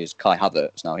Chelsea is Kai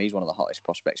Havertz. Now, he's one of the hottest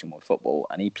prospects in world football,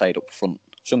 and he played up front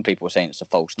some people were saying it's a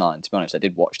false nine. To be honest, I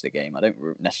did watch the game. I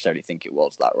don't necessarily think it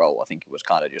was that role. I think it was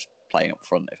kind of just playing up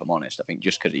front, if I'm honest. I think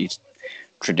just because he's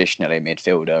traditionally a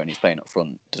midfielder and he's playing up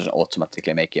front doesn't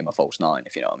automatically make him a false nine,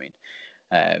 if you know what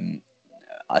I mean.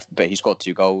 But he scored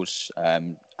 2 goals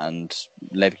and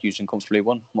Leverkusen comfortably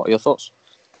won. What are your thoughts?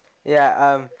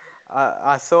 Yeah,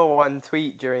 I saw one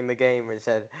tweet during the game which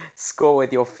said, "Score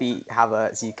with your feet,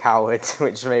 Havertz, you coward,"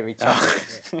 which made me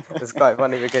chuckle. It's quite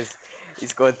funny because he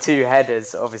scored 2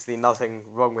 headers. Obviously,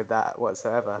 nothing wrong with that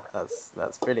whatsoever.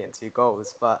 That's brilliant, 2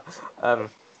 goals, but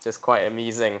just quite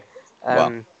amusing.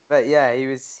 Wow. But yeah, he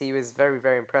was very,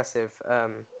 very impressive.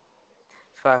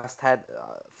 First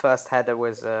header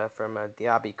was from a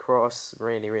Diaby cross,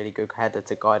 really, really good header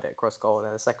to guide it across goal, and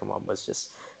then the second one was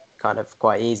just kind of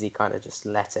quite easy, kind of just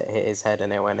let it hit his head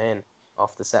and it went in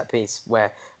off the set piece,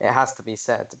 where it has to be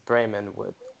said, Bremen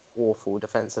were awful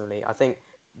defensively. I think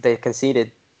they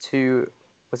conceded 2,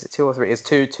 was it 2 or 3? It's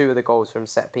two of the goals from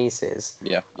set pieces.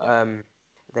 Yeah.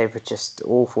 They were just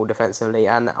awful defensively,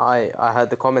 and I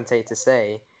heard the commentator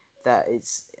say that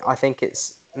I think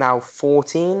it's now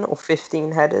 14 or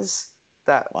 15 headers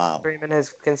that Bremen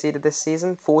has conceded this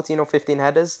season. 14 or 15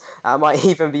 headers. That might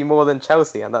even be more than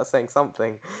Chelsea, and that's saying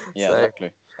something. Yeah, so,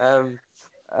 exactly.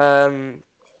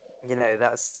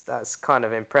 That's kind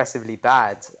of impressively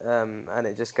bad, and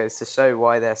it just goes to show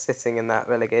why they're sitting in that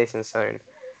relegation zone.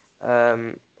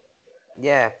 Very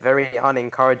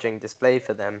unencouraging display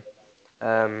for them.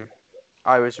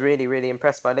 I was really, really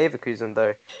impressed by Leverkusen,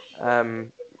 though.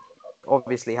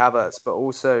 Obviously Havertz, but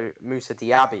also Moussa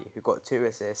Diaby, who got 2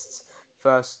 assists.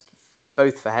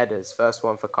 Both for headers. First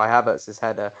one for Kai Havertz's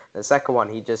header. The second one,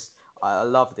 I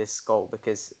love this goal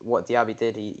because what Diaby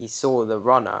did, he saw the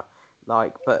runner.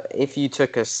 But if you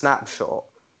took a snapshot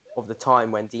of the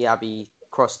time when Diaby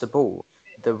crossed the ball,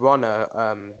 the runner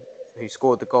who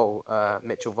scored the goal,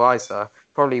 Mitchell Weiser,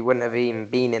 probably wouldn't have even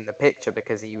been in the picture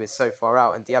because he was so far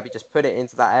out, and Diaby just put it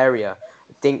into that area,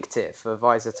 dinked it for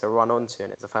Weiser to run onto,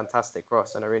 and it's a fantastic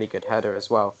cross and a really good header as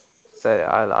well. So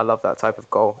I love that type of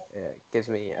goal. It gives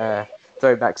me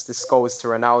throwbacks to Scholes to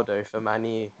Ronaldo for Man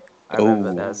U. I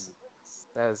remember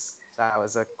that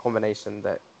was a combination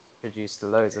that produced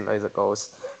loads and loads of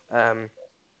goals, and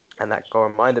that goal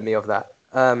reminded me of that.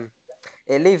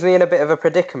 It leaves me in a bit of a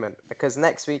predicament because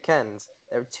next weekend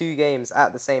there are 2 games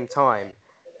at the same time.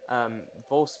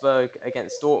 Wolfsburg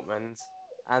against Dortmund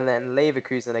and then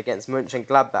Leverkusen against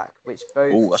Mönchengladbach, which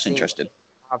both that's interesting.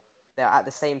 They're at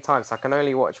the same time, so I can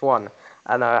only watch one,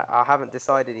 and I haven't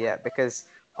decided yet because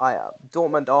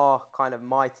Dortmund are kind of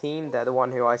my team. They're the one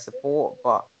who I support,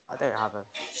 but I don't have a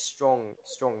strong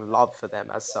love for them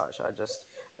as such. I just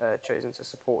chosen to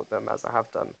support them as I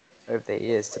have done over the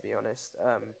years, to be honest.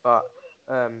 But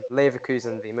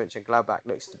Leverkusen v Mönchengladbach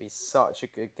looks to be such a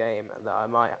good game that I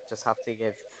might just have to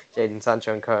give Jadon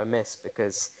Sancho and co a miss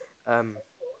because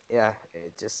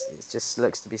it just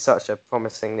looks to be such a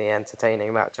promisingly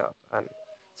entertaining matchup, and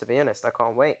to be honest, I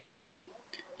can't wait.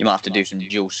 You might have to do some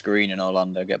dual screen in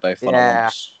Orlando, get both on at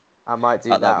once. I might do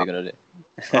that. That'd be a good idea.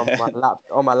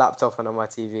 on my laptop and on my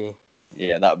TV.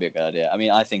 Yeah, that would be a good idea. I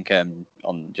mean, I think on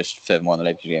just furthermore on the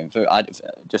Leverkusen game,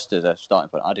 just as a starting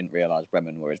point, I didn't realise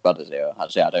Bremen were as bad as they are.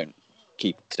 I'd say I don't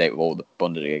keep up to date with all the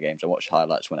Bundesliga games. I watch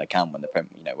highlights when I can, when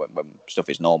when stuff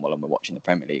is normal and we're watching the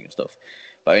Premier League and stuff.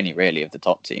 But only really of the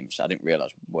top teams, I didn't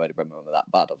realise Werder Bremen were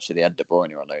that bad. Obviously, they had De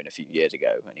Bruyne on loan a few years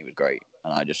ago, and he was great.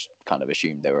 And I just kind of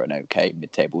assumed they were an okay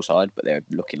mid-table side, but they're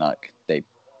looking like they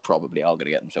probably are going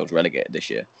to get themselves relegated this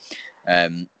year.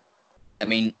 I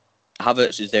mean,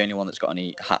 Havertz is the only one that's got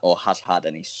any or has had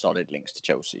any solid links to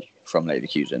Chelsea from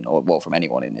Leverkusen, or from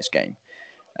anyone in this game.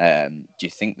 Do you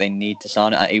think they need to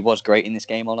sign him? He was great in this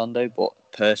game, Orlando, but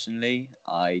personally,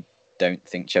 I don't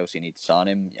think Chelsea need to sign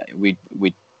him.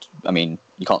 I mean,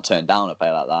 you can't turn down a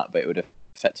player like that, but it would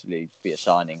effectively be a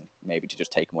signing maybe to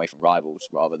just take him away from rivals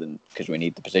rather than because we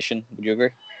need the position. Would you agree?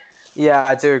 Yeah,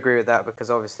 I do agree with that because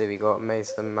obviously we got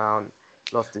Mason Mount,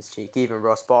 Loftus-Cheek, even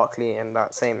Ross Barkley in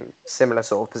that similar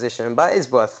sort of position. But it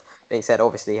is worth being said,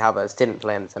 obviously Havertz didn't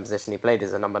play in the same position. He played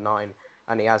as a number 9,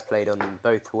 and he has played on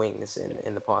both wings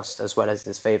in the past, as well as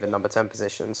his favoured number 10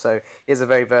 position. So he's a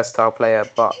very versatile player,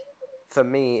 but for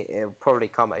me, it'll probably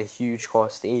come at a huge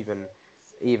cost, even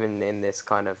in this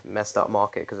kind of messed up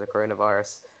market because of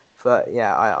coronavirus. But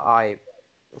yeah, I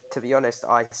to be honest,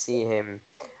 I see him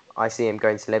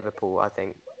going to Liverpool. I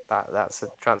think that's a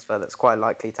transfer that's quite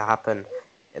likely to happen.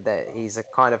 That he's a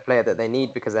kind of player that they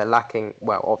need because they're lacking.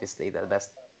 Well, obviously they're the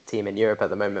best team in Europe at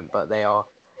the moment, but they are.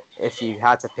 If you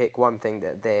had to pick one thing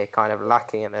that they're kind of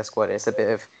lacking in their squad, it's a bit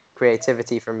of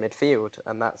creativity from midfield,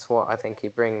 and that's what I think he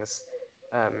brings.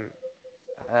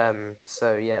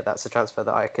 So yeah, that's a transfer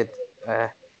that I could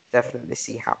definitely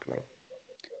see happening.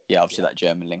 Yeah, obviously that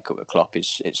German link up with Klopp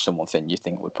is someone thing you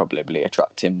think would probably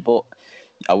attract him, but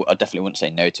I definitely wouldn't say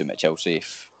no to him at Chelsea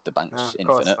if the bank's Of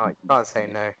course infinite. not. You can't say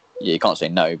no. Yeah, you can't say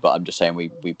no, but I'm just saying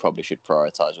we probably should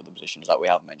prioritise other positions like we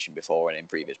have mentioned before and in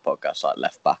previous podcasts, like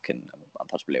left back and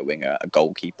possibly a winger, a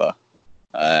goalkeeper,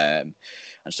 and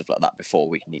stuff like that before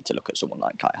we need to look at someone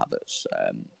like Kai Havertz.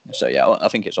 So yeah, I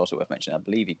think it's also worth mentioning. I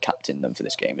believe he captained them for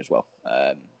this game as well.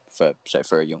 For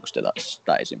a youngster,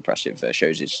 that is impressive.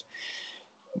 Shows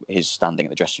his standing in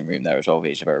the dressing room there as well.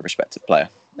 He's a very respected player.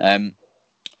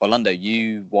 Orlando,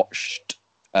 you watched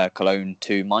Cologne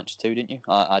 2, Mainz 2, didn't you?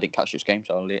 I didn't catch this game,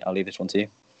 so I'll leave this one to you.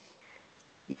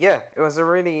 Yeah, it was a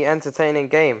really entertaining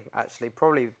game. Actually,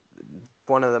 probably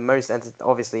one of the most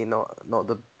obviously not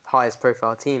the highest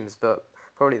profile teams, but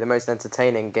probably the most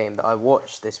entertaining game that I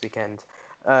watched this weekend.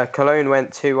 Cologne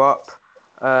went 2 up,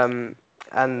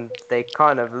 and they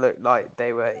kind of looked like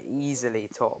they were easily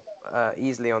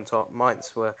on top.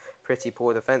 Mainz were pretty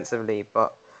poor defensively,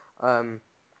 but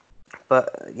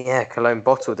yeah, Cologne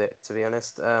bottled it, to be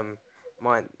honest.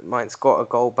 Mainz got a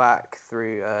goal back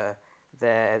through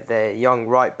their young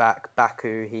right back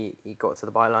Baku. He got to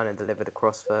the byline and delivered a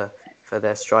cross for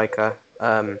their striker.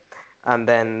 And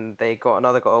then they got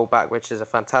another goal back, which is a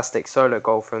fantastic solo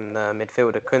goal from the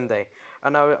midfielder Kunde.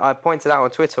 And I pointed out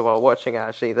on Twitter while watching it,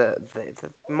 actually, that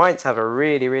the Mainz have a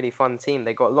really, really fun team.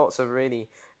 They got lots of really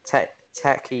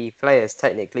techy players,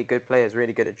 technically good players,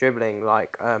 really good at dribbling,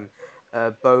 like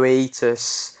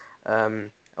Boetus.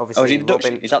 Obviously, Is he the Dutch?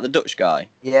 Is that the Dutch guy?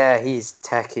 Yeah, he's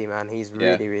techie, man. He's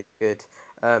really, really good.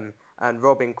 And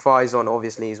Robin Quaison,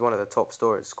 obviously, he's one of the top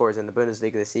scorers in the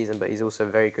Bundesliga this season, but he's also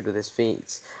very good with his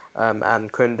feet.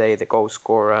 And Kunde, the goal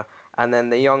scorer. And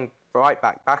then the young right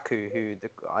back, Baku, who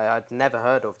I'd never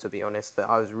heard of, to be honest, but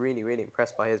I was really, really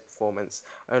impressed by his performance.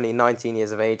 Only 19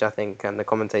 years of age, I think, and the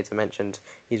commentator mentioned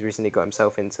he's recently got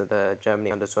himself into the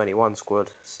Germany under-21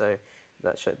 squad. So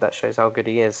that shows how good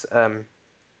he is. But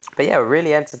yeah,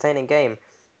 really entertaining game.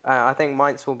 I think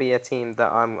Mainz will be a team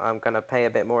that I'm going to pay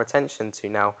a bit more attention to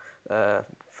now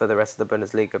for the rest of the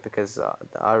Bundesliga, because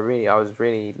I was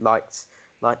really liked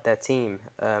their team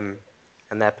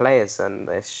and their players, and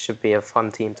it should be a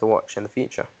fun team to watch in the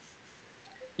future.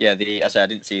 Yeah, I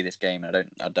didn't see this game.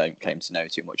 I don't claim to know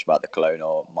too much about the Cologne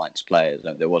or Mainz players.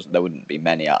 There wouldn't be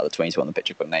many out of the 22 on the pitch.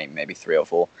 I could name maybe 3 or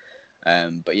 4.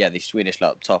 But yeah, the Swedish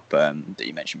lad up top that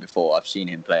you mentioned before, I've seen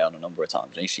him play on a number of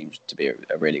times, and he seems to be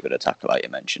a really good attacker, like you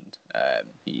mentioned.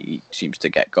 He seems to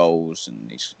get goals, and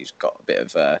he's got a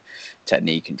bit of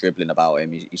technique and dribbling about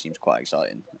him. He seems quite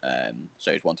exciting.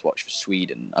 So he's one to watch for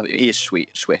Sweden. I mean, he is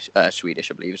Swedish, I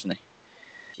believe, isn't he?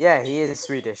 Yeah, he is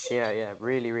Swedish. Yeah,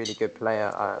 really, really good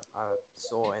player. I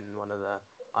saw in one of the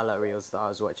highlight reels that I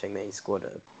was watching that he scored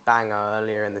a banger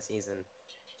earlier in the season,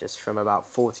 just from about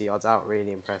 40 yards out.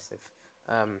 Really impressive.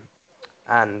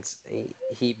 And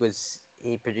he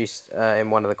produced in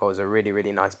one of the goals a really,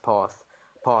 really nice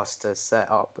pass to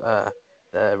set up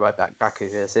the right back Baku,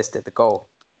 who assisted the goal.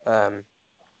 So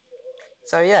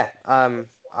yeah,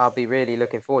 I'll be really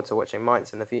looking forward to watching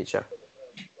Mainz in the future.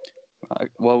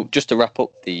 Right. Well, just to wrap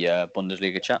up the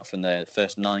Bundesliga chat from the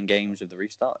first 9 games of the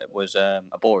restart, it was a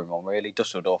boring one, really.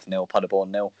 Dusseldorf 0,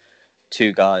 Paderborn 0.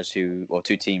 Two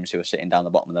teams who are sitting down the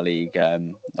bottom of the league,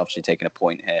 obviously taking a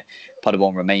point here.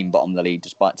 Paderborn remain bottom of the league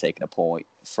despite taking a point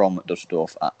from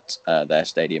Dusseldorf at their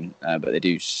stadium, but they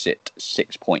do sit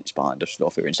 6 points behind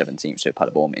Dusseldorf, who are in 17th, so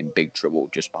Paderborn in big trouble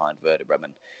just behind Werder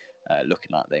Bremen,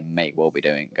 looking like they may well be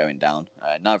going down.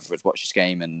 Neither of us watched this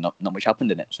game, and not much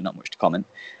happened in it, so not much to comment.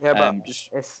 Yeah, but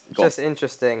it's just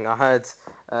interesting. I heard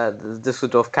the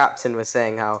Dusseldorf captain was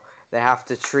saying how they have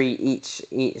to treat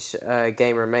each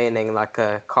game remaining like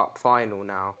a cup final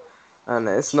now, and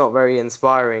it's not very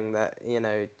inspiring that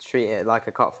treat it like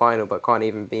a cup final but can't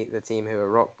even beat the team who are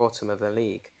rock bottom of the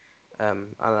league.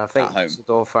 And I think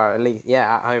Dusseldorf are at least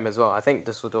at home as well. I think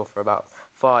Dusseldorf are about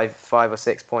 5 or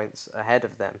 6 points ahead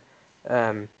of them.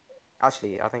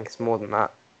 Actually, I think it's more than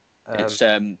that. It's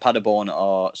Paderborn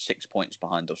are 6 points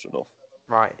behind Dusseldorf.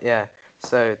 Right, yeah.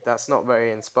 So that's not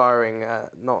very inspiring.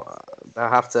 They'll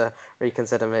have to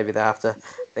reconsider. Maybe they have to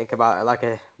think about it like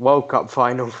a World Cup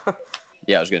final.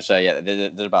 Yeah, I was going to say,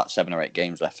 there's about 7 or 8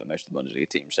 games left for most of the Bundesliga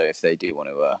teams. So if they do want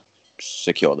to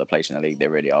secure their place in the league, they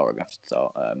really are going to have to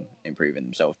start improving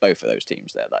themselves. Both of those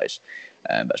teams there, that is.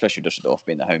 But especially Dusseldorf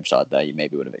being the home side there, you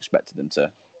maybe would have expected them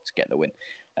to get the win.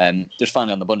 Just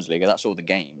finally on the Bundesliga, that's all the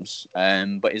games.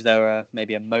 But is there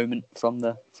maybe a moment from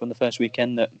the first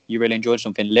weekend that you really enjoyed?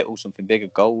 Something little, something big, a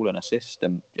goal, an assist,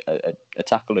 a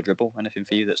tackle, a dribble, anything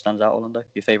for you that stands out, Orlando?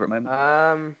 Your favourite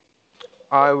moment?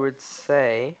 I would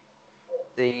say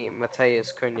the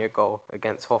Mateus Cunha goal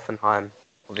against Hoffenheim.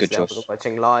 Good Obviously, I was choice.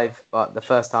 watching live, but the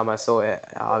first time I saw it,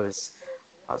 I was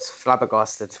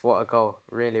flabbergasted. What a goal!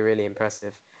 Really, really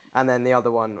impressive. And then the other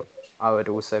one I would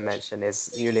also mention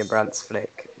is Julian Brandt's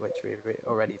flick, which we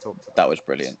already talked That about. was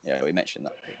brilliant. Yeah, we mentioned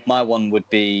that. My one would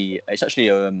be, it's actually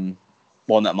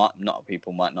one that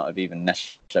people might not have even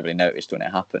necessarily noticed when it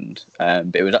happened.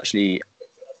 But it was actually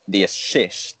the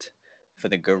assist for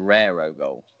the Guerrero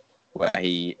goal, where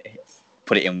he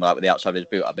put it in like with the outside of his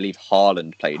boot. I believe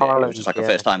Haaland played it. It was just Haaland, like a yeah.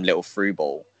 first time little through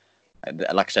ball. And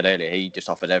like I said earlier, he just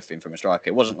offered everything from a striker.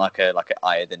 It wasn't like a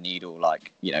eye of the needle,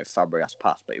 like, you know, Fabregas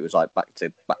pass, but it was like back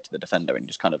to the defender and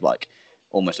just kind of like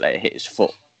almost let it hit his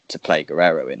foot to play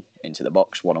Guerrero into the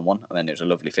box 1-on-1. And then it was a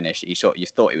lovely finish. You thought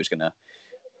he was going to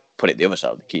put it the other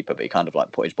side of the keeper, but he kind of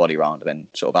like put his body around and then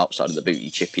sort of outside of the boot, he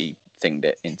chippy thinged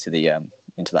it into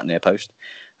that near post.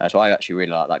 So I actually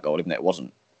really like that goal, even though it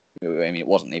wasn't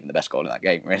even the best goal in that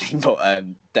game, really. But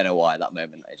don't know why at that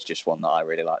moment. It's just one that I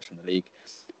really liked from the league.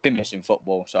 Been missing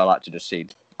football, so I like to just see.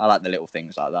 I like the little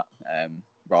things like that,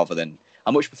 rather than.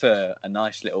 I much prefer a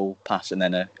nice little pass and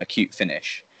then a cute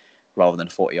finish, rather than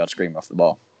a 40-yard screamer off the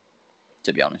ball.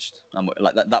 To be honest,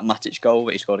 like that Matic goal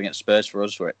that he scored against Spurs for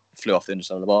us, where it flew off the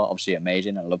underside of the bar. Obviously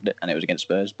amazing, I loved it, and it was against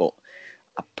Spurs. But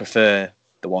I prefer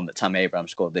the one that Tammy Abraham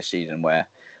scored this season, where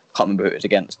I can't remember who it was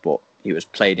against, but he was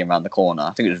played in around the corner.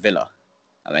 I think it was Villa,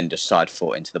 and then just side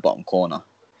foot into the bottom corner.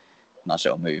 Nice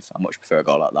little move. I much prefer a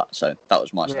goal like that. So that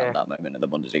was my standout moment of the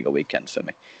Bundesliga weekend for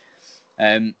me.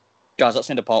 Guys, that's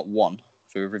the end of part one.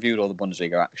 So we've reviewed all the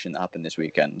Bundesliga action that happened this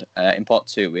weekend. In part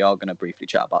two, we are going to briefly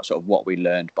chat about sort of what we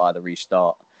learned by the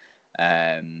restart, with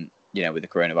the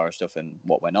coronavirus stuff and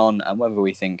what went on, and whether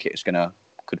we think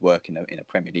could work in a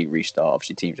Premier League restart.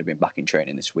 Obviously, teams have been back in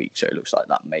training this week, so it looks like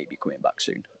that may be coming back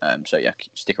soon. So yeah,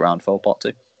 stick around for part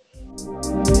two.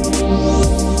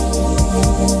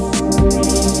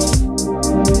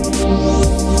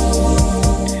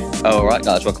 All right,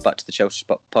 guys, welcome back to the Chelsea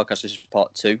podcast. This is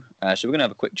part two. So we're going to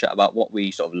have a quick chat about what we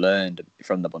sort of learned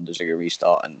from the Bundesliga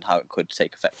restart and how it could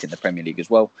take effect in the Premier League as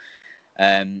well.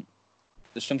 There's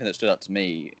something that stood out to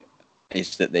me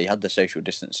is that they had the social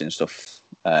distancing stuff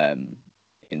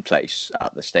in place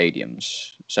at the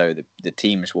stadiums. So the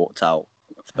teams walked out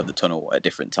of the tunnel at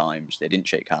different times. They didn't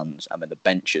shake hands, and then the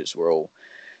benches were all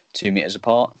 2 meters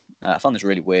apart. I found this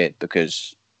really weird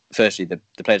because, firstly, the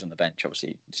players on the bench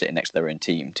obviously sitting next to their own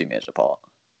team 2 meters apart,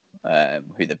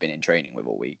 who they've been in training with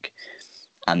all week.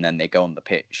 And then they go on the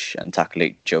pitch and tackle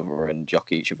each other and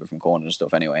jockey each other from corners and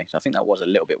stuff anyway. So I think that was a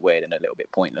little bit weird and a little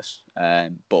bit pointless.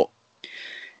 But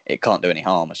it can't do any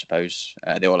harm, I suppose.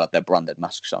 They all have their branded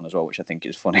masks on as well, which I think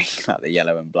is funny, like the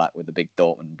yellow and black with the big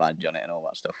Dortmund badge on it and all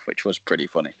that stuff, which was pretty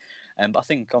funny. But I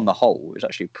think on the whole, it was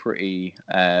actually pretty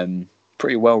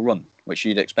well run, which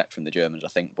you'd expect from the Germans, I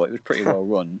think. But it was pretty well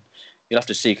run. You'll have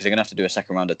to see, because they're going to have to do a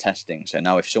second round of testing. So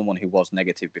now if someone who was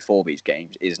negative before these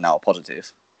games is now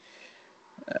positive,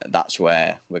 that's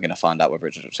where we're going to find out whether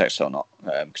it's a success or not,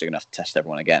 because they're going to have to test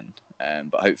everyone again.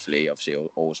 But hopefully, obviously,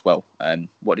 all's well.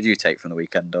 What did you take from the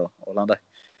weekend, Orlando?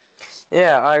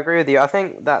 Yeah, I agree with you. I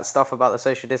think that stuff about the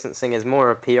social distancing is more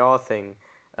a PR thing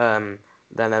than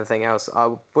anything else.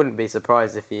 I wouldn't be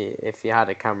surprised if you had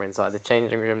a camera inside the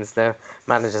changing rooms. The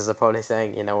managers are probably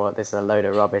saying, you know what, this is a load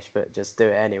of rubbish, but just do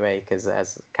it anyway because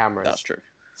there's cameras. That's true.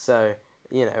 So,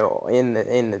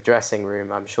 in the dressing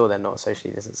room, I'm sure they're not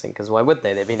socially distancing, because why would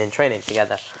they? They've been in training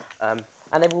together, and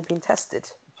they've all been tested,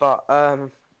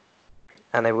 and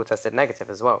they've all tested negative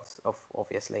as well,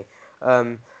 obviously.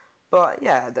 But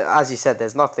yeah, as you said,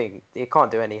 there's nothing. It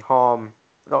can't do any harm.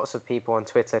 Lots of people on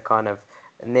Twitter kind of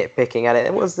nitpicking at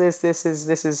it. What's this? This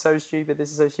is so stupid.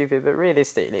 This is so stupid. But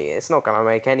realistically, it's not going to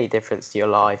make any difference to your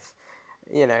life.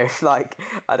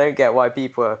 I don't get why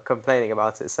people are complaining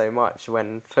about it so much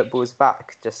when football's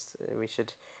back. Just we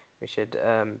should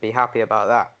be happy about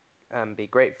that and be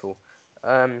grateful.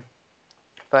 But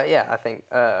yeah, I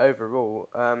think overall,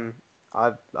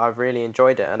 I've really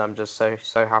enjoyed it, and I'm just so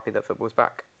happy that football's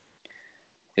back.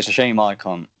 It's a shame I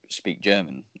can't speak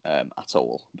German at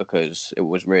all, because it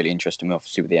was really interesting,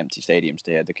 obviously, with the empty stadiums,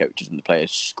 to hear the coaches and the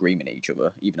players screaming at each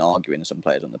other, even arguing some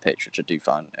players on the pitch, which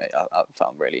I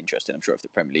found really interesting. I'm sure if the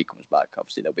Premier League comes back,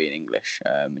 obviously they'll be in English,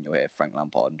 and you'll hear Frank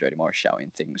Lampard and Jody Morris shouting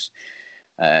things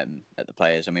at the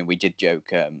players. I mean, we did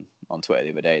joke on Twitter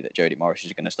the other day that Jody Morris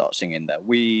is going to start singing that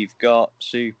 "We've got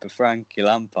Super Frankie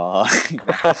Lampard"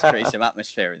 to create some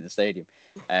atmosphere in the stadium.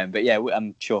 But yeah,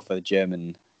 I'm sure for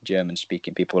the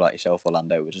German-speaking people like yourself,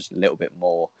 Orlando, was just a little bit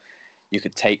more you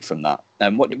could take from that.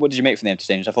 What did you make from the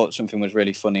empty stadiums? I thought something was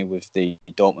really funny with the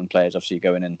Dortmund players obviously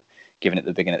going and giving it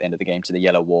the big and at the end of the game to the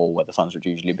yellow wall where the fans would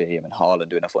usually be. I mean, Haaland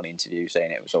doing a funny interview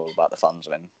saying it was all about the fans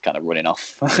and then kind of running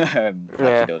off like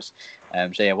he does.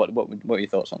 So yeah, what are your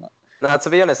thoughts on that? Now, to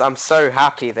be honest, I'm so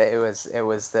happy that it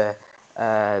was the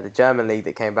German league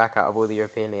that came back out of all the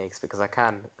European leagues, because I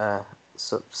can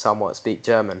somewhat speak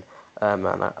German, and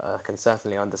I can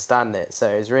certainly understand it. So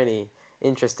it's really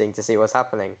interesting to see what's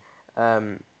happening.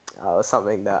 Was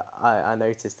something that I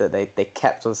noticed that they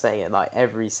kept on saying it like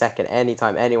every second,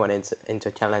 anytime anyone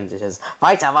into challenges,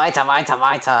 weiter, weiter, weiter,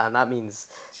 weiter, and that means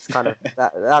it's kind of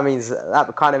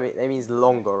it means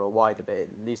longer or wider, but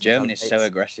it loosely German is so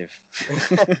aggressive.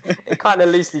 It kind of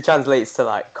loosely translates to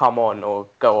like come on or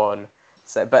go on.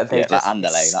 So, but they just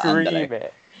scream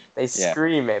it. They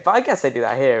scream it. But I guess they do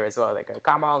that here as well. They go,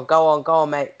 come on, go on,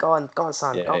 mate, go on,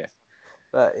 son, go on.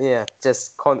 But yeah,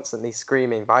 just constantly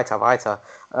screaming, weiter, weiter.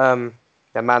 The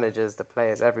managers, the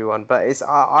players, everyone. But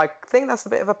I think that's a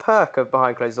bit of a perk of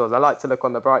behind closed doors. I like to look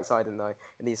on the bright side in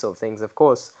these sort of things. Of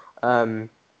course,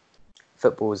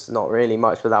 football's not really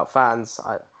much without fans.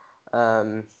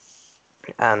 And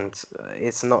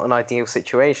it's not an ideal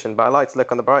situation, but I like to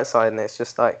look on the bright side, and it's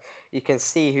just like you can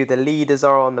see who the leaders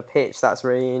are on the pitch. That's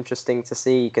really interesting to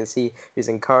see. You can see who's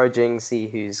encouraging, see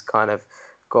who's kind of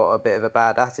got a bit of a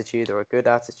bad attitude or a good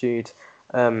attitude,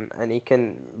 and you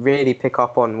can really pick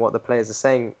up on what the players are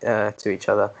saying to each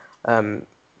other.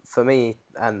 For me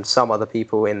and some other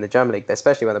people in the German League,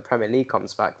 especially when the Premier League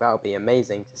comes back, that would be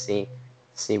amazing to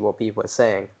see what people are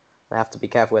saying. They have to be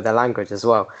careful with their language as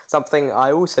well. Something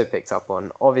I also picked up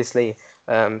on, obviously,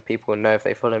 people know if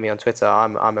they follow me on Twitter,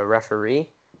 I'm a referee.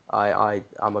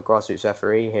 I'm a grassroots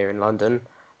referee here in London.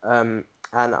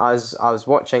 And I was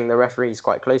watching the referees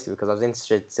quite closely because I was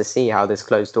interested to see how this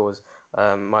closed doors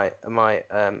might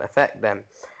affect them.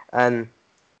 And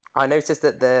I noticed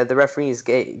that the referees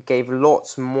gave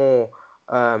lots more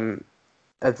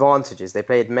advantages. They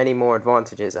played many more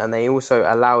advantages, and they also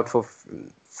allowed for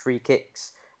free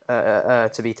kicks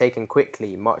to be taken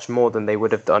quickly, much more than they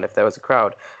would have done if there was a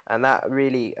crowd. And that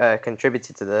really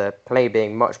contributed to the play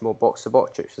being much more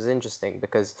box-to-box, which was interesting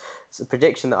because the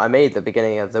prediction that I made at the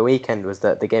beginning of the weekend was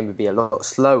that the game would be a lot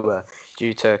slower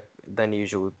than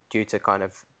usual due to kind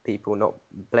of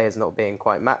players not being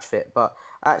quite match fit. But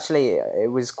actually,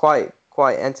 it was quite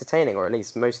entertaining, or at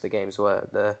least most of the games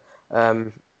were.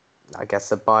 I guess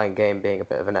the Bayern game being a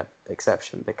bit of an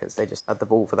exception because they just had the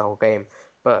ball for the whole game.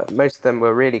 But most of them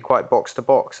were really quite box to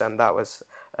box, and that was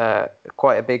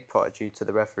quite a big part due to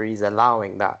the referees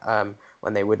allowing that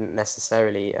when they wouldn't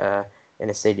necessarily in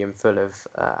a stadium full of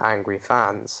angry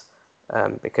fans,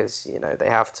 because they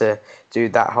have to do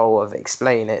that whole of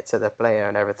explain it to the player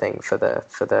and everything for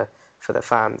the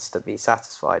fans to be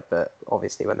satisfied. But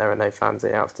obviously, when there are no fans,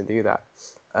 they have to do that.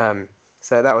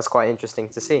 So that was quite interesting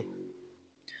to see.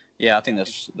 Yeah, I think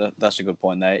that's a good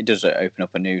point there. It does open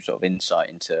up a new sort of insight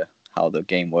into how the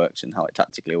game works and how it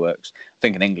tactically works. I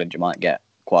think in England you might get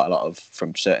quite a lot of,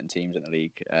 from certain teams in the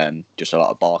league, just a lot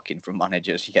of barking from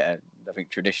managers. You get, I think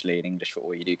traditionally in English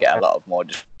football you do get a lot of more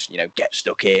just, get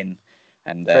stuck in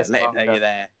and let him know you're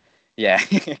there. Yeah,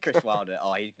 Chris Wilder.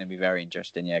 Oh, he's going to be very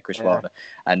interesting. Yeah, Chris Wilder.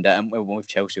 And with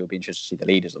Chelsea, it'll be interesting to see the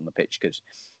leaders on the pitch because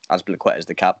Azpilicueta's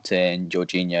the captain.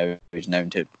 Jorginho is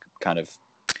known to kind of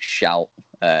shout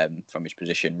from his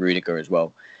position. Rudiger as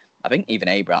well. I think even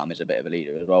Abraham is a bit of a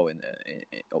leader as well in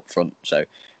up front. So it'd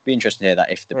be interesting to hear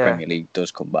that if the Premier League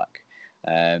does come back.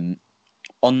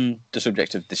 On the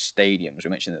subject of the stadiums,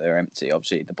 we mentioned that they're empty.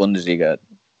 Obviously, the Bundesliga,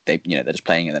 they're just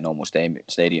playing in the normal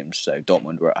stadiums. So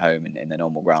Dortmund were at home in the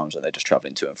normal grounds, and they're just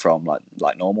travelling to and from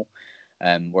like normal.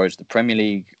 Whereas the Premier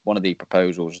League, one of the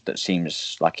proposals that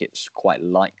seems like it's quite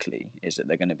likely is that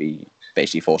they're going to be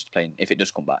basically forced to play, if it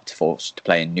does come back, forced to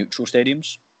play in neutral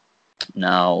stadiums.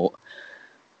 Now,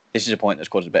 this is a point that's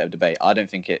caused a bit of debate. I don't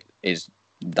think it is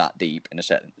that deep in a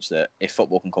sense that if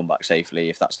football can come back safely,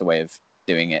 if that's the way of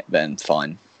doing it, then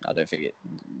fine. I don't think it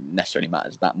necessarily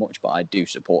matters that much, but I do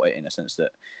support it in a sense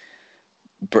that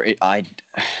I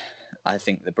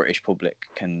think the British public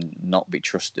can not be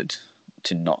trusted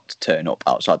to not turn up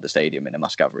outside the stadium in a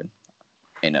mass gathering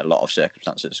in a lot of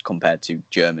circumstances compared to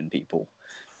German people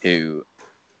who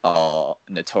are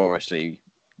notoriously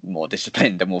more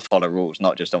disciplined and will follow rules,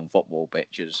 not just on football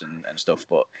pitches and stuff,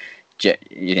 but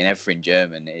in everything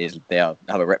German they have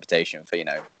a reputation for,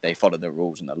 they follow the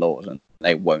rules and the laws and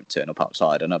they won't turn up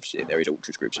outside. And obviously there is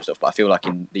ultras groups and stuff, but I feel like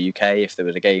in the UK, if there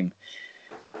was a game,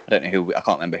 I can't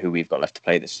remember who we've got left to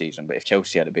play this season, but if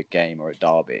Chelsea had a big game or a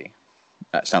derby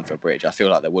at Stamford Bridge, I feel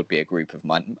like there would be a group of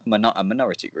a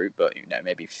minority group, but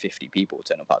maybe 50 people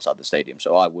turn up outside the stadium.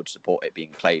 So I would support it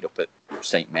being played up at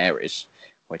St Mary's,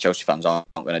 where Chelsea fans aren't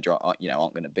going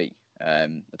to be. I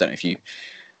don't know if you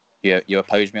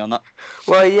oppose me on that.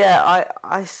 Well, yeah,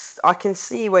 I can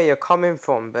see where you're coming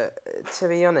from, but to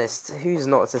be honest, who's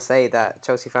not to say that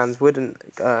Chelsea fans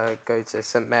wouldn't go to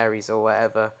St Mary's or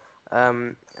whatever?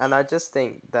 And I just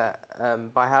think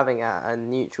that by having a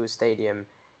neutral stadium,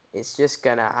 it's just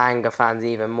gonna anger fans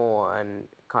even more and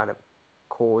kind of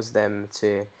cause them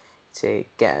to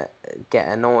get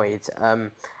annoyed.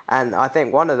 And I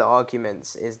think one of the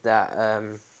arguments is that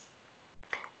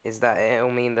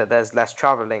it'll mean that there's less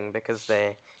travelling because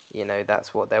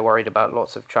that's what they're worried about,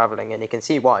 lots of travelling. And you can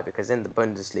see why, because in the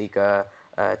Bundesliga,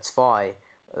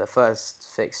 2, the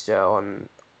first fixture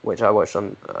which I watched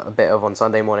on a bit of on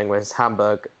Sunday morning was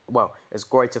Hamburg. Well, it was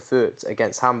Greuther Fürth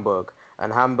against Hamburg,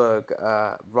 and Hamburg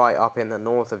right up in the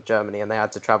north of Germany, and they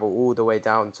had to travel all the way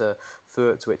down to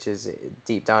Fürth, which is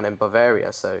deep down in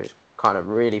Bavaria, so kind of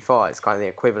really far. It's kind of the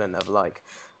equivalent of like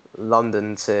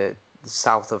London to the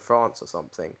south of France or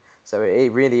something. So it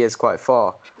really is quite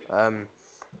far.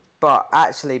 But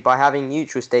actually, by having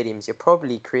neutral stadiums, you're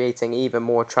probably creating even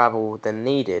more travel than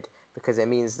needed, because it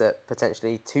means that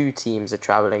potentially 2 teams are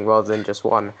travelling rather than just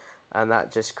one, and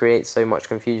that just creates so much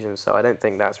confusion. So I don't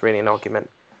think that's really an argument.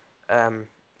 And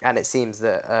it seems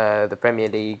that the Premier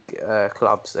League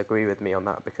clubs agree with me on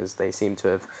that, because they seem to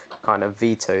have kind of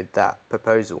vetoed that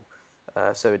proposal.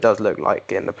 So it does look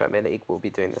like in the Premier League we'll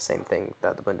be doing the same thing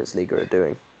that the Bundesliga are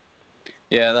doing.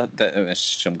 Yeah, there's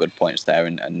some good points there,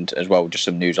 and as well, just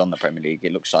some news on the Premier League.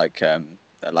 It looks like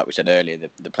we said earlier,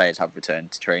 the players have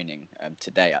returned to training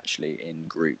today, actually, in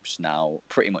groups. Now,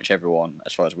 pretty much everyone,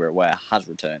 as far as we're aware, has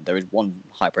returned. There is one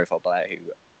high-profile player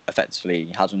who effectively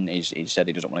hasn't. He said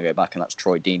he doesn't want to go back, and that's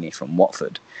Troy Deeney from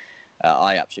Watford.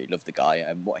 I absolutely love the guy,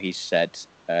 and what he said,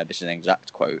 this is an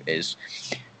exact quote, is,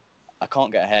 "I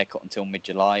can't get a haircut until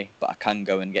mid-July, but I can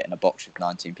go and get in a box with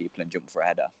 19 people and jump for a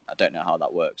header. I don't know how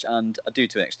that works." And I do,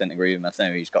 to an extent, agree with him. I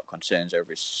know he's got concerns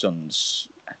over his son's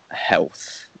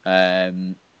health.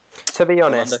 To be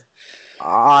honest,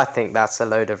 I think that's a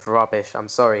load of rubbish. I'm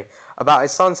sorry. About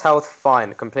his son's health,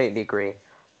 fine, completely agree.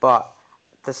 But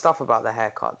the stuff about the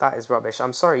haircut, that is rubbish.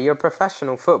 I'm sorry, you're a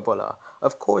professional footballer.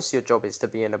 Of course your job is to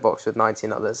be in a box with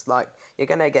 19 others. Like, you're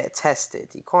going to get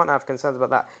tested. You can't have concerns about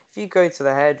that. If you go to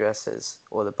the hairdressers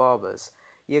or the barbers,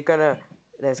 there's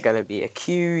going to be a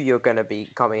queue. You're going to be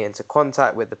coming into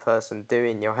contact with the person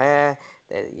doing your hair.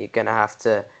 You're going to have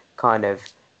to kind of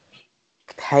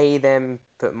pay them,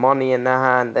 put money in their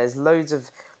hand. There's loads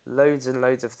and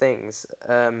loads of things.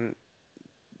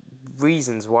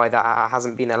 Reasons why that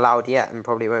hasn't been allowed yet, and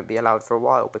probably won't be allowed for a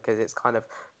while, because it's kind of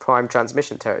prime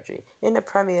transmission territory. In the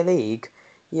Premier League,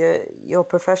 you're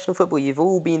professional football. You've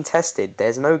all been tested.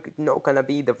 There's not going to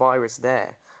be the virus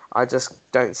there. I just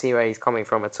don't see where he's coming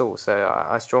from at all. So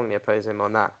I strongly oppose him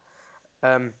on that.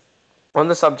 On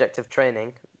the subject of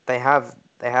training, they have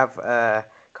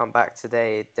come back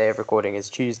today. Day of recording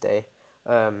is Tuesday.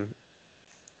 So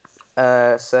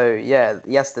yeah,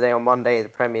 yesterday on Monday, the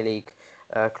Premier League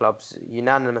clubs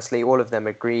unanimously, all of them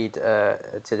agreed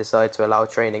to decide to allow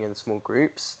training in small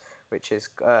groups, which is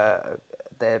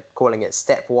they're calling it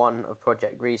step 1 of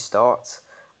Project Restart.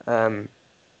 And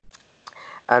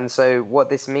so what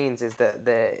this means is that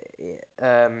it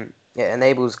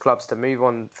enables clubs to move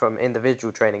on from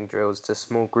individual training drills to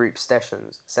small group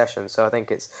sessions. So I think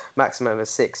it's maximum of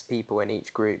 6 people in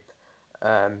each group,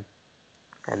 and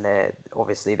they're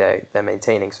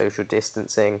maintaining social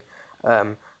distancing.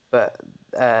 But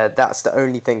that's the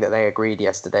only thing that they agreed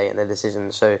yesterday in the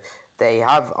decision. So they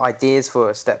have ideas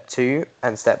for step 2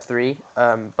 and step 3,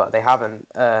 but they haven't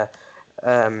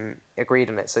agreed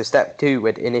on it. So step 2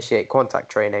 would initiate contact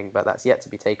training, but that's yet to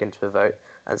be taken to a vote.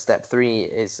 And step 3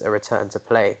 is a return to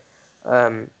play.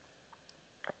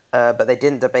 But they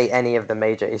didn't debate any of the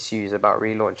major issues about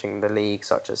relaunching the league,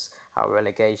 such as how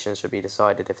relegation should be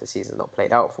decided if the season's not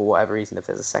played out for whatever reason, if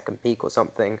there's a second peak or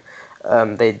something.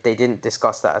 They didn't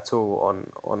discuss that at all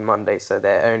on Monday, so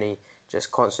they're only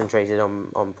just concentrated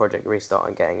on Project Restart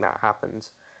and getting that happened.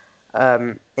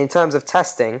 In terms of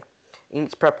testing,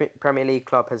 each Premier League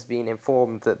club has been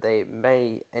informed that they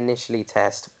may initially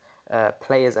test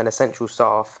players and essential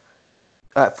staff,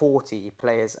 40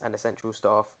 players and essential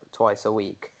staff twice a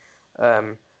week.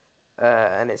 And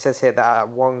it says here that at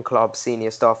one club,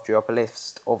 senior staff drew up a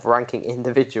list of ranking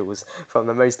individuals from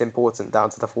the most important down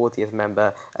to the 40th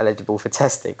member eligible for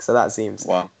testing. So that seems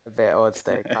a bit odd.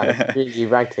 They're kind of really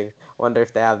ranking. Wonder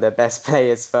if they have their best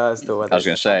players first, or whether I was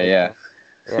going to say, yeah.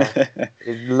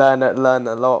 learn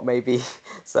a lot. Maybe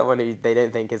someone who they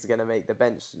don't think is going to make the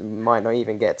bench might not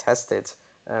even get tested,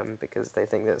 because they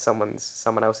think that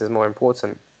someone else is more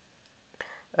important.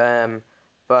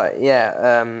 But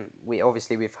yeah,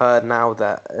 we've heard now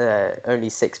that only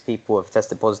 6 people have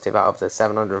tested positive out of the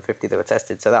 750 that were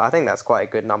tested. So I think that's quite a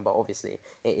good number. Obviously,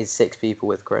 it is 6 people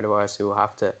with coronavirus who will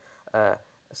have to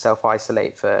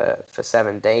self-isolate for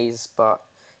 7 days. But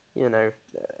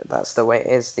that's the way it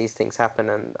is. These things happen,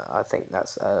 and I think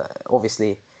that's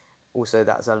obviously also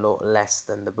that's a lot less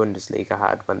than the Bundesliga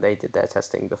had when they did their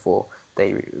testing before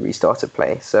they restarted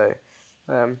play. So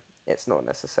it's not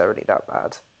necessarily that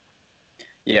bad.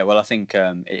 Yeah, well, I think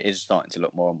it is starting to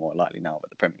look more and more likely now that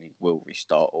the Premier League will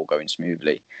restart all going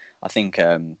smoothly. I think,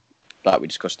 like we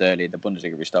discussed earlier, the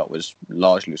Bundesliga restart was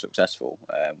largely successful.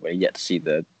 We're yet to see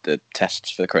the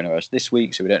tests for the coronavirus this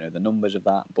week, so we don't know the numbers of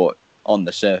that. But on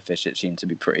the surface, it seemed to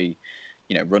be pretty,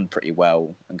 run pretty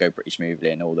well and go pretty smoothly,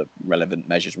 and all the relevant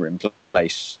measures were in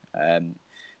place.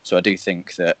 So I do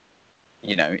think that,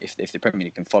 if the Premier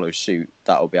League can follow suit,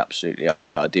 that will be absolutely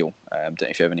ideal. Don't know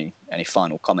if you have any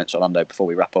final comments, Orlando, before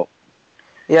we wrap up.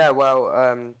 Yeah,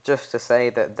 well, just to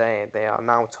say that they are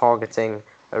now targeting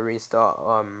a restart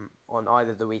on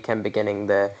either the weekend beginning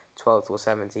the 12th or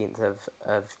 17th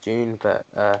of June, but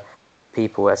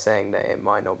people are saying that it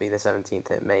might not be the 17th,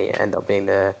 it may end up being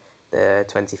the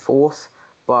 24th.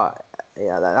 But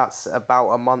yeah, that's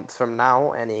about a month from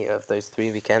now, any of those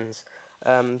 3 weekends.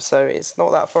 So it's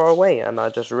not that far away, and I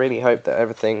just really hope that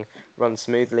everything runs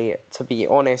smoothly. To be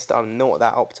honest, I'm not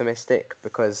that optimistic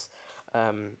because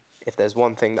if there's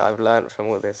one thing that I've learned from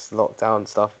all this lockdown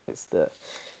stuff, it's that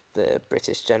the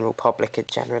British general public are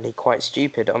generally quite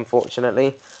stupid,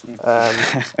 unfortunately.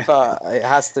 But it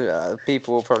has to.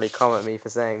 People will probably come at me for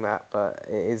saying that, but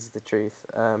it is the truth.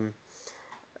 I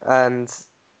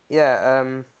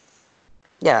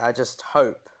just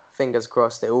hope, fingers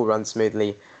crossed, it all runs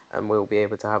smoothly and we'll be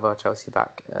able to have our Chelsea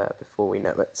back before we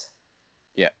know it.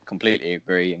 Yeah, completely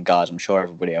agree. And guys, I'm sure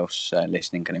everybody else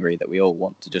listening can agree that we all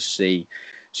want to just see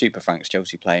Super Frank's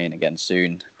Chelsea playing again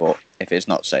soon. But if it's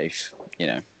not safe,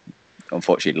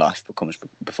 unfortunately life comes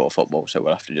before football, so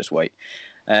we'll have to just wait.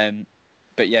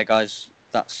 But yeah, guys,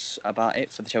 that's about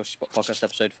it for the Chelsea Spot Podcast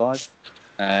episode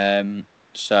 5.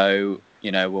 So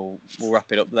we'll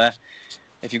wrap it up there.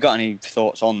 If you've got any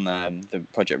thoughts on the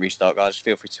Project Restart, guys,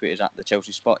 feel free to tweet us at the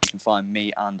Chelsea Spot. You can find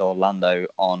me and Orlando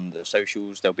on the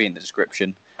socials. They'll be in the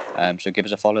description. So give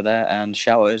us a follow there and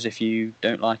shout at us if you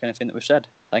don't like anything that we've said.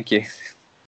 Thank you.